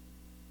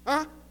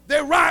 Huh?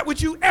 They ride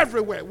with you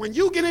everywhere. When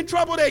you get in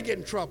trouble, they get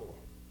in trouble.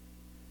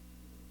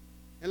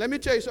 And let me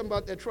tell you something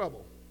about that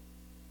trouble.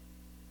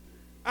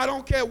 I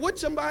don't care what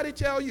somebody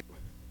tell you.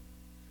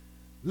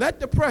 Let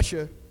the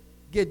pressure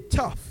get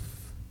tough.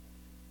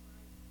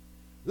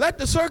 Let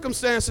the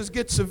circumstances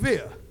get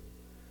severe.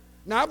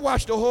 Now, I've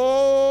watched a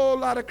whole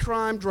lot of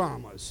crime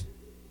dramas.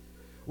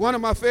 One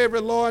of my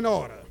favorite, Law and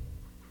Order.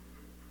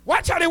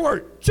 Watch how they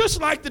work,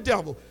 just like the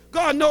devil.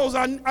 God knows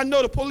I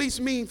know the police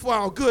mean for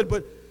our good,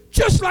 but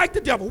just like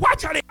the devil,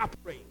 watch how they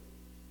operate.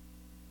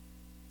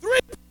 3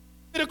 people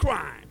did a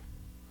crime.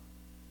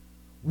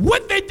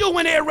 What they do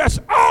when they arrest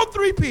all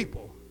 3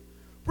 people,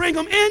 bring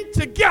them in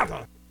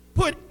together,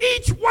 put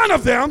each one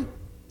of them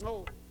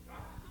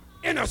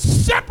in a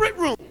separate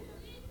room,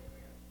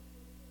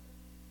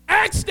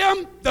 ask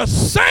them the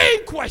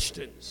same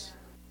questions.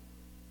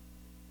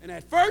 And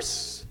at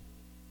first,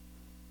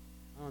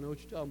 I don't know what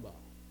you're talking about.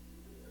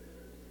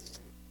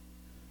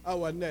 I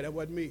wasn't there. That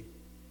wasn't me.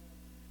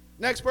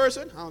 Next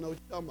person, I don't know what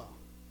you're talking about.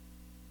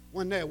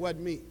 Wasn't there.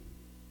 Wasn't me.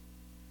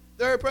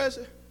 Third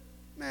person,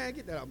 man,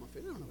 get that out of my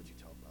face. I don't know what you're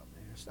talking about,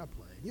 man. Stop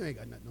playing. You ain't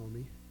got nothing on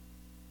me.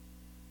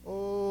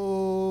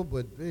 Oh,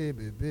 but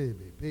baby.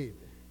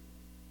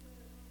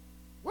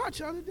 Watch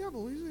how the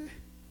devil.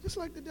 Just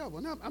like the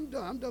devil. Now, I'm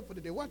done. I'm done for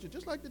the day. Watch it.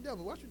 Just like the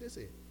devil. Watch what they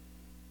say.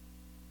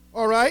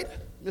 All right,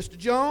 Mr.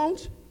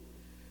 Jones,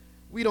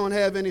 we don't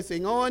have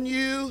anything on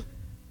you.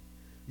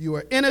 You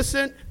are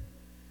innocent.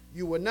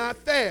 You were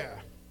not there.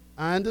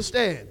 I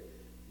understand.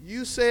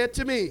 You said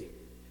to me,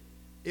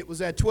 it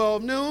was at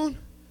 12 noon.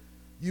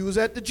 You was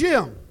at the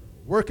gym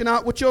working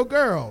out with your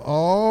girl.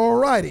 All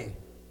righty.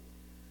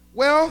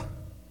 Well,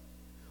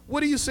 What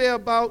do you say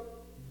about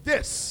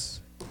this?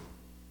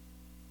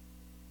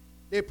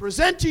 They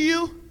present to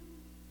you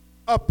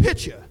a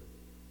picture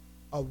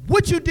of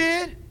what you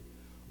did,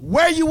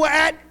 where you were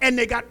at, and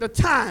they got the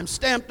time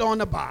stamped on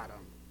the bottom.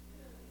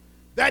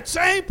 That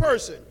same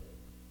person,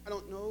 I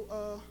don't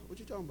know, what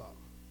you talking about?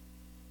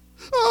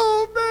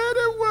 Oh, man,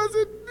 it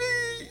wasn't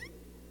me.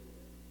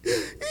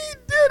 He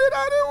did it.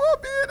 I didn't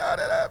want to be in on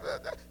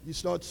it. You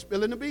start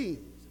spilling the beans.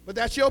 But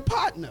that's your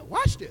partner.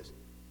 Watch this.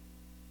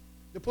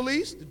 The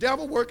police, the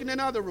devil working in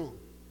the other room.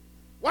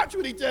 Watch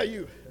what he tell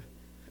you.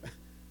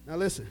 Now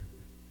listen,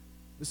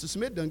 Mr.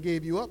 Smith done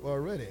gave you up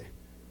already.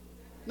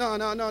 No.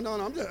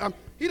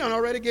 He done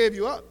already gave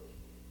you up.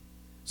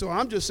 So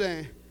I'm just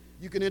saying,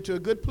 you can enter a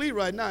good plea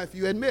right now if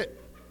you admit.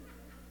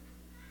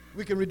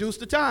 We can reduce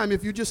the time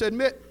if you just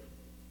admit.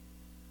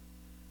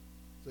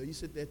 So you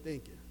sit there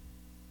thinking.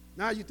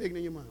 Now you're thinking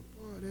in your mind,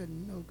 boy, that's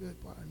no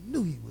good. Boy, I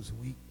knew he was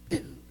weak.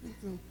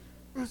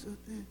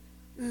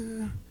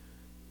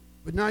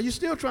 But now you're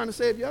still trying to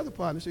save your other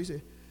partner. So you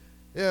say,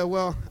 yeah,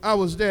 well, I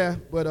was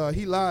there, but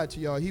he lied to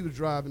y'all. He was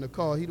driving the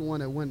car. He the one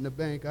that went in the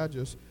bank. I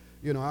just,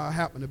 I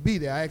happened to be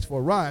there. I asked for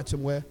a ride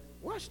somewhere.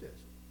 Watch this.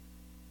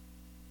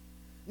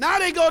 Now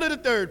they go to the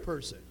third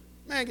person.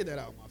 Man, get that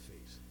out of my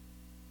face.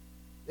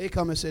 They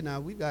come and say,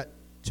 now we got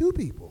two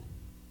people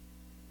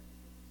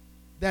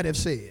that have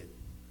said,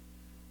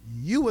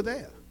 you were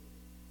there.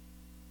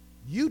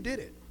 You did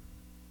it.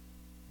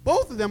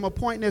 Both of them are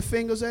pointing their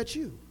fingers at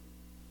you.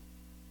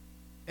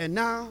 And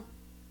now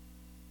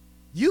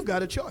you've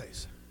got a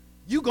choice.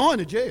 You're going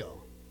to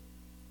jail.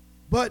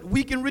 But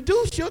we can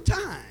reduce your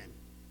time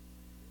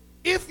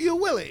if you're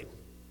willing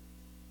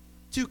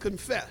to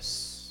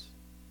confess.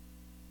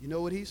 You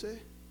know what he said?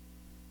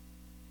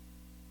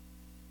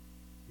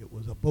 It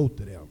was a both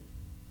of them.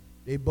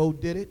 They both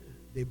did it.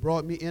 They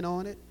brought me in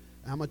on it.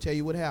 I'm going to tell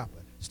you what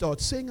happened. Start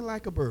singing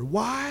like a bird.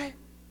 Why?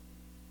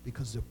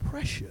 Because the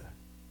pressure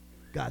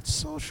got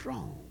so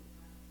strong.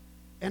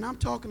 And I'm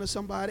talking to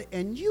somebody,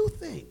 and you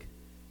think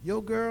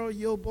your girl,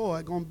 your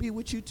boy going to be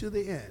with you to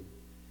the end.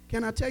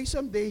 Can I tell you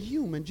something? They're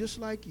human just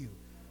like you.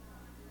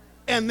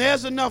 And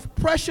there's enough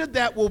pressure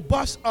that will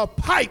bust a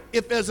pipe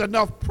if there's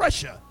enough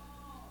pressure.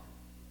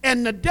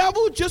 And the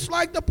devil, just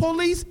like the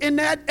police in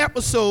that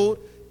episode,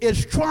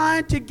 is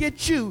trying to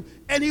get you,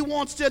 and he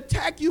wants to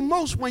attack you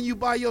most when you're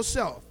by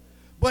yourself.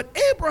 But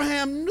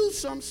Abraham knew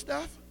some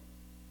stuff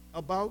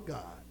about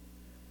God.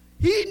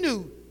 He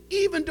knew,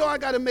 even though I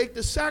got to make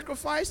the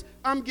sacrifice,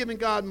 I'm giving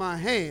God my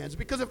hands.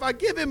 Because if I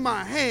give him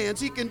my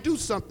hands, he can do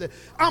something.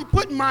 I'm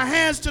putting my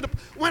hands to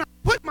when I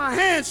put my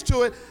hands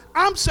to it,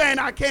 I'm saying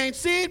I can't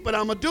see it, but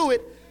I'm going to do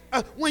it.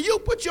 When you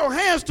put your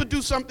hands to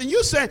do something,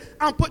 you're saying,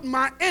 I'm putting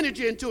my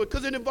energy into it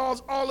because it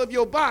involves all of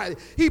your body.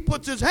 He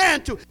puts his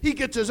hand to it. He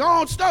gets his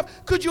own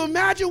stuff. Could you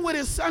imagine what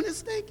his son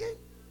is thinking?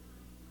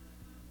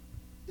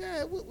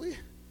 Dad, what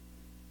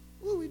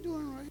are we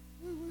doing right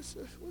here?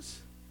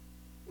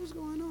 What's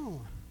going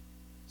on?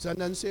 Son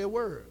doesn't say a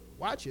word.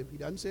 Watch him. He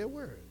doesn't say a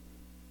word.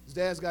 His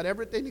dad's got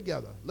everything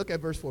together. Look at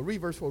verse 4.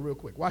 Read verse 4 real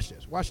quick. Watch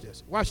this. Watch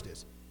this. Watch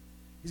this.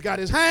 He's got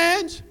his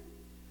hands.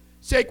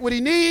 Take what he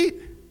needs.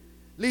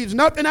 Leaves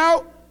nothing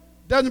out.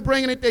 Doesn't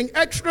bring anything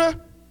extra.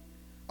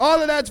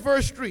 All of that's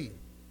verse 3.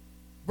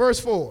 Verse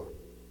 4.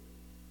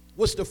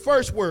 What's the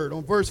first word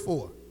on verse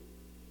 4?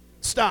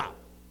 Stop.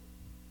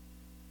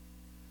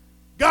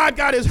 God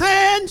got his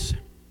hands.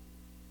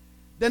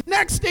 The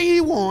next thing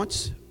he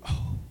wants,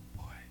 oh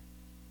boy,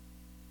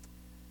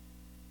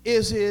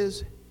 is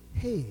his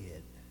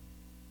head.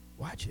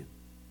 Watch him.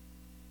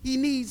 He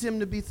needs him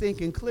to be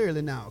thinking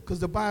clearly now, because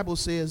the Bible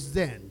says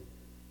then.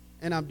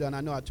 And I'm done. I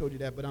know I told you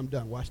that, but I'm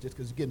done. Watch this,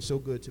 because it's getting so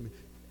good to me.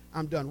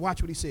 I'm done.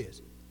 Watch what he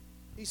says.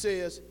 He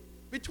says,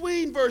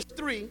 between verse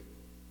 3,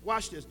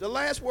 watch this, the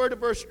last word of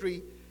verse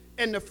 3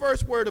 and the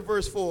first word of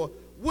verse 4,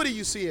 what do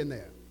you see in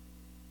there?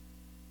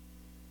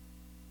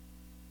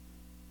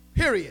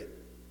 Period.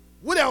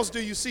 What else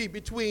do you see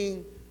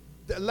between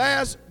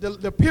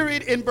the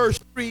period in verse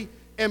 3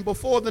 and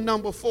before the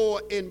number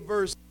 4 in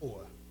verse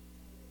 4?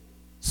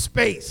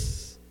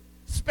 Space.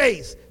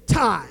 Space.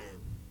 Time.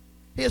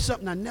 Here's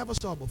something I never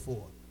saw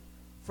before.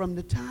 From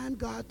the time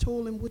God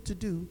told him what to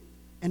do,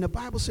 and the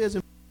Bible says,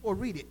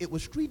 read it, it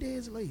was 3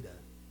 days later.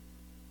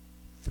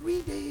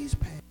 3 days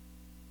passed.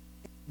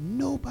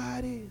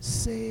 Nobody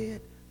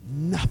said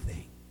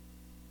nothing.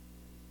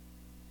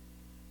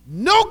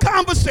 No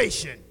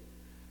conversation.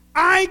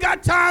 I ain't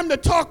got time to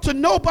talk to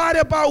nobody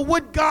about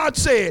what God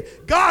said.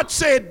 God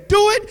said, do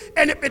it,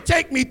 and if it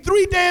take me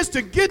 3 days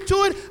to get to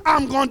it,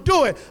 I'm going to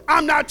do it.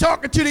 I'm not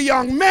talking to the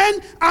young men.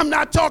 I'm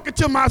not talking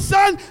to my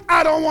son.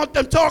 I don't want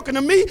them talking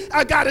to me.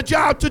 I got a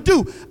job to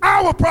do.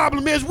 Our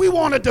problem is we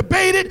want to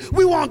debate it.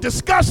 We want to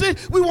discuss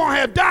it. We want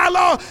to have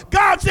dialogue.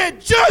 God said,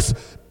 just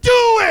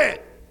do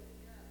it.